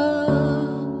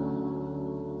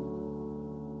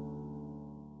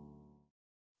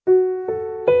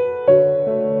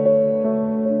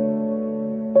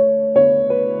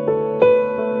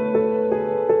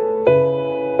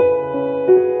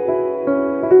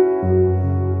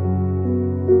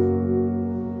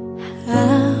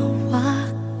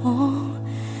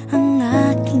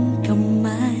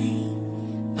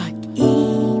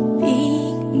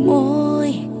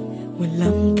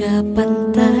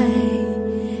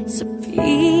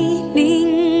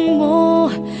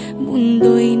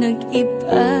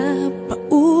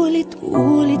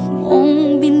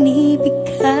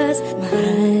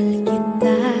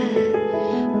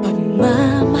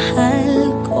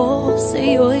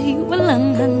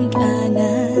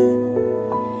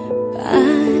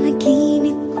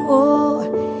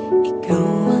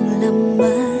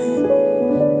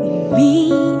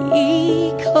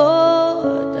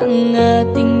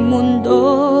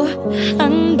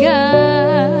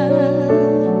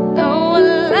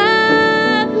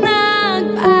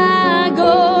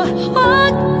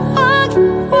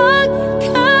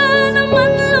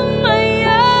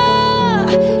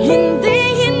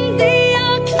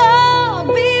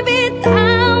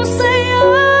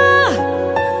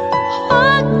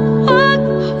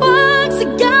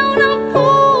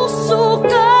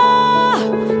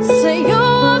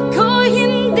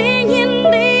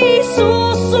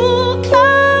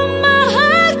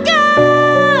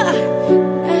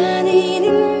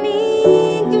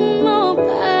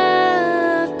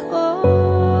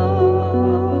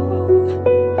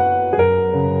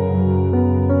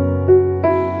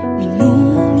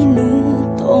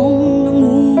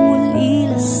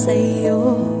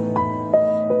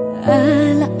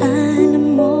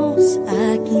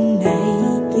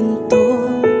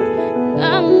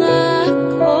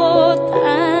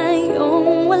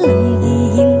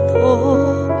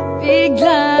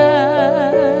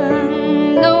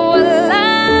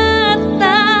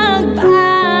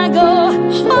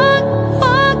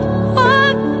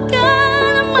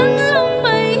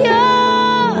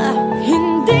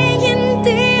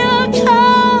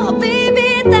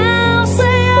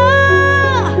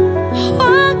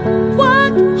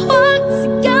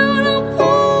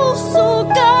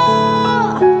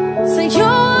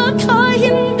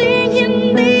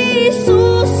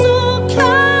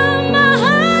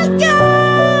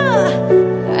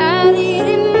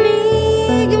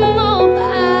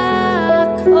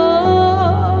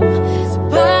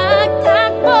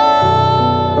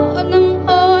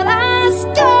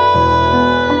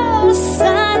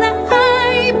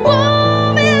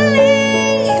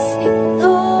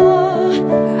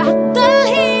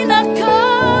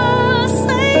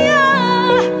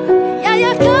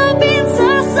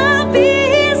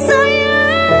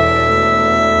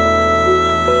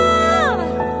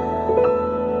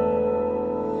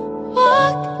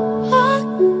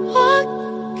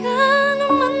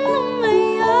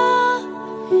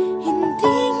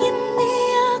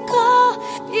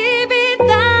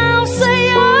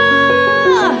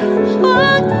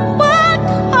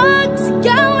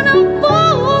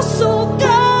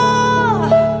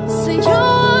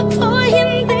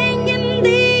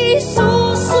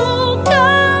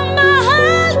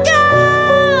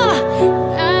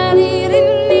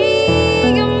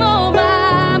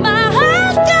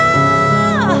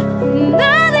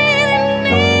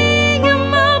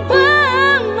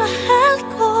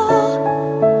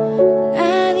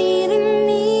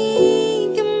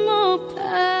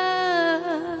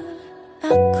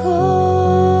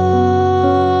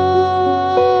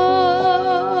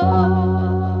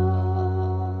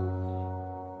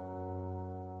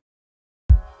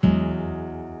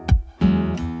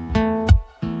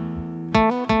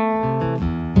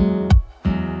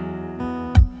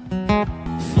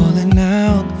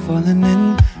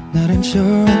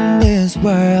 adventure in this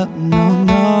world, no,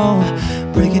 no.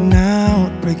 Breaking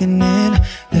out, breaking in,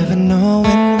 never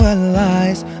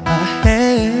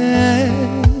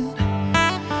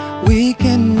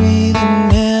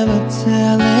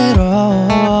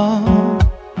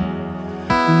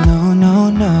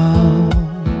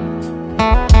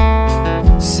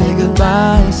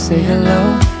hello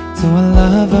to a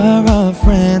lover or a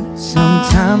friend.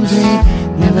 Sometimes we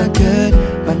never could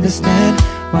understand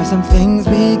why some things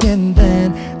begin then,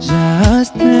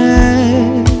 just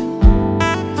then.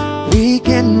 We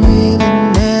can really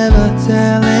never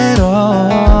tell it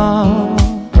all.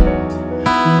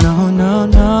 No, no,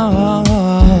 no.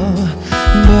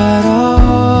 But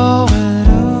oh,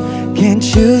 can't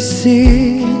you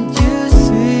see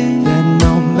that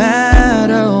no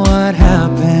matter what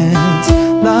happens,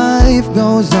 life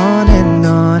goes on.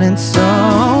 And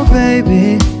so,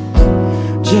 baby,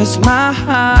 just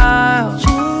smile,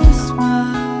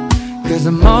 cause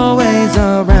I'm always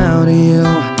around you,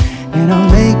 and I'll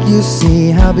make you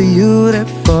see how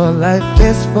beautiful life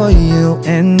is for you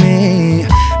and me.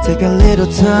 Take a little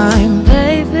time,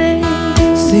 baby,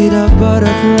 see the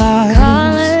butterflies,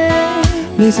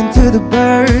 calling, listen to the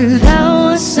birds that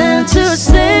was sent to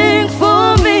sing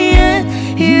for me and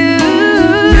you.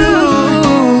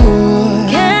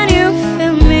 Can you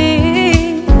feel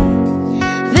me?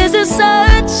 This is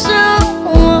such a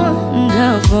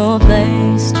wonderful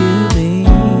place to be.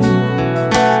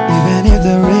 Even if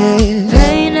there is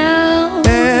Right now,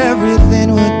 everything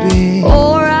would be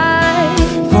alright.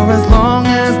 for as long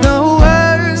as the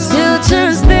world Still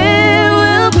turns, there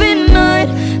will be night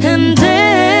and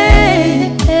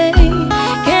day.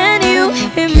 Can you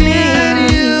hear me? Can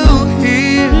you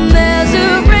hear? There's a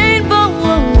rainbow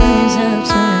always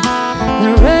after the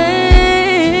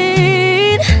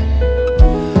rain.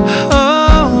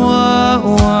 Oh,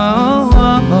 oh, oh,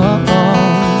 oh, oh.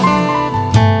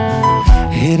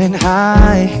 Hidden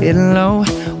high, hidden low,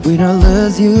 we don't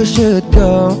lose, you should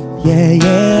go. Yeah,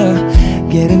 yeah.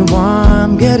 Getting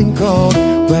warm, getting cold,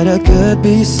 weather could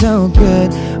be so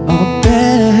good or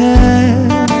bad.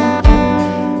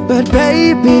 But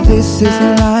baby, this is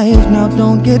life, now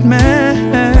don't get mad.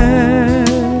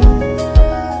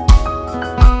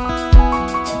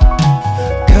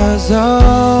 Cause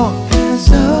oh,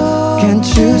 can't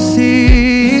you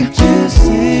see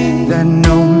that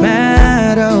no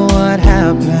matter what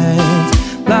happens,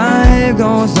 life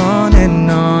goes on.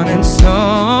 And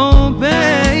so,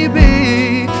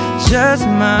 baby, just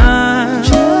smile,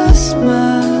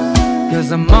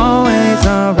 cause I'm always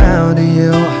around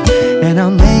you, and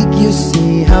I'll make you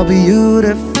see how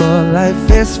beautiful life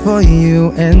is for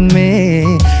you and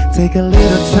me. Take a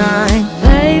little time,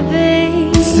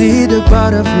 Baby, see the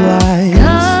butterflies,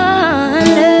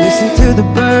 listen to the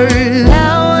birds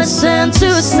that was sent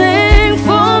to sing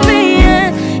for me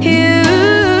and you.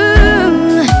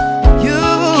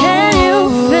 Can you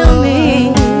feel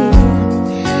me?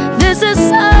 This is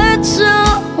such a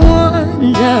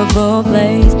wonderful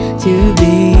place to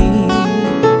be.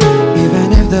 Even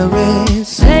if there is,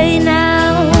 Say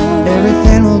now,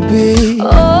 everything will be for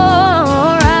as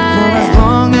alright.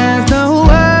 long as the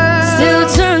world Still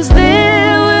turns,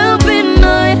 there will be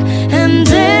night and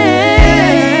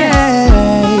day.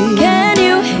 Can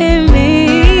you hear me?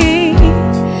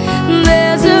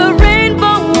 There's a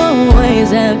rainbow always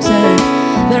after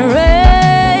the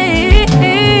rain.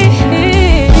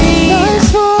 Life's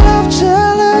full of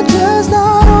challenges,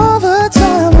 not all the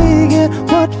time we get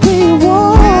what we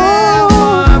want.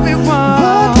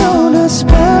 But don't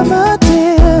despair, my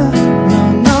dear.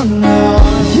 No, no, no.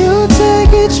 You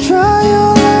take each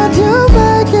trial and you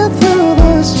make it through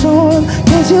the storm,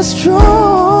 cause you're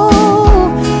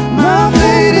strong. My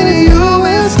faith in you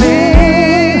is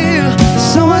clear.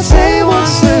 So I say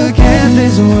once again,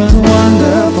 this was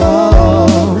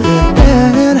wonderful.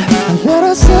 And I let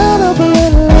us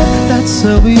celebrate life that's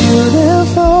so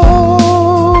beautiful.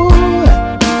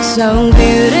 So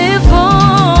beautiful.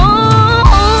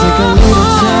 Take a little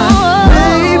time,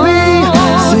 baby.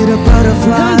 See the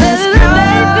butterflies, Baby,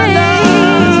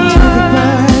 listen to the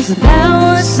birds. that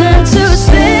was sent to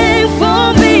sing for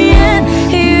me and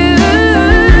you.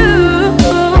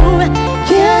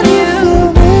 Can you feel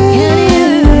me? Can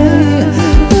you?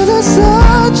 This is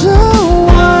such a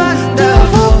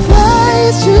wonderful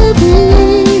place to be.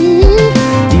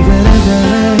 Even if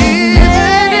there is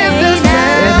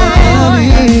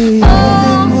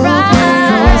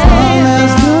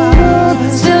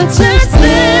Still turns,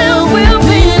 there will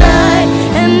be night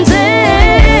and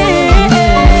day.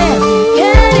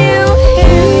 Can you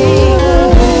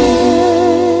hear me?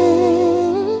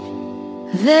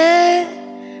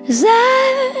 There's a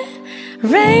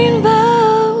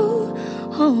rainbow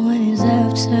always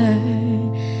after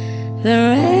the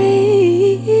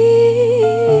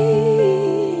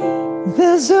rain.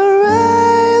 There's a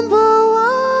rainbow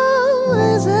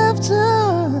always after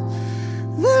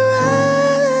the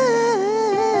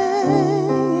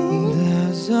rain.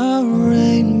 There's a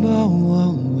rainbow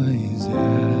always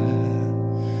after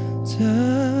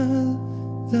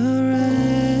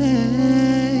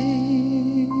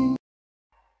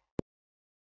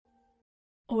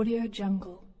Audio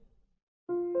Jungle.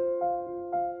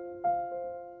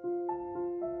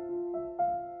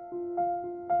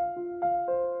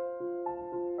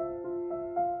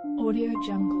 Audio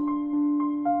Jungle.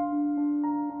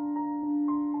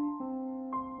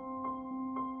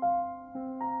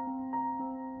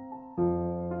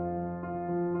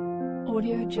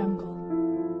 Audio Jungle.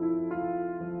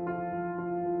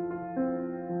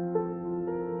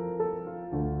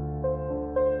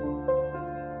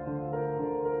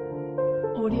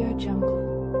 Audio Jungle.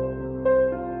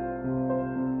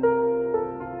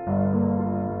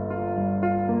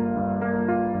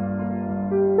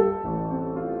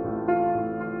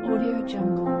 Audio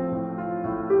Jungle.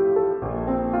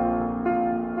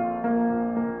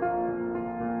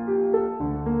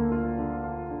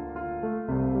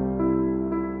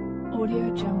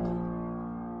 Audio Jungle.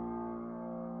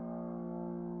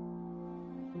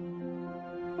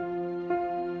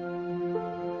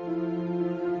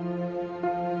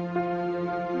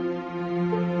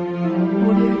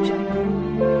 Audio Jungle. Audio Jungle.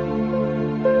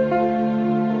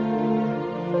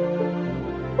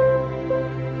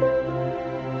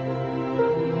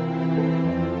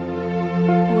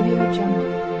 Audio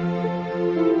Jungle.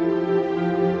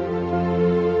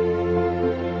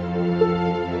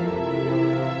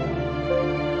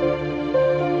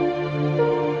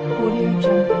 Audio Jungle. Audio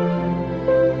Jungle.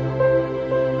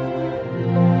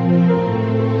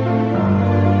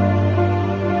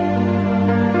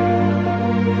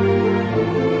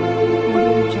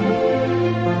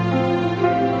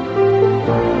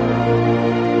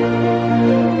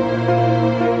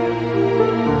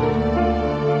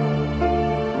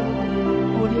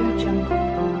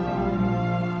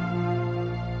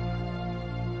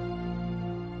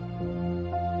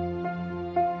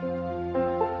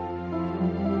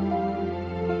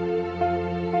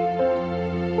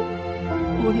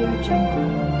 Audio Jungle.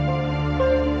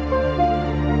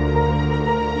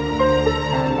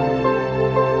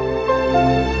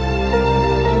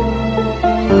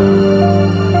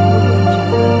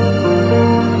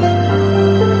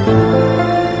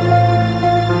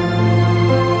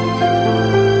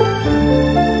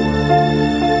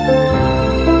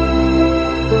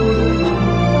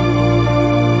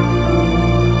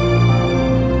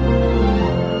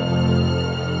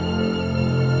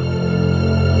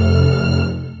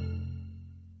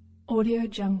 Audio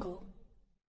Jungle.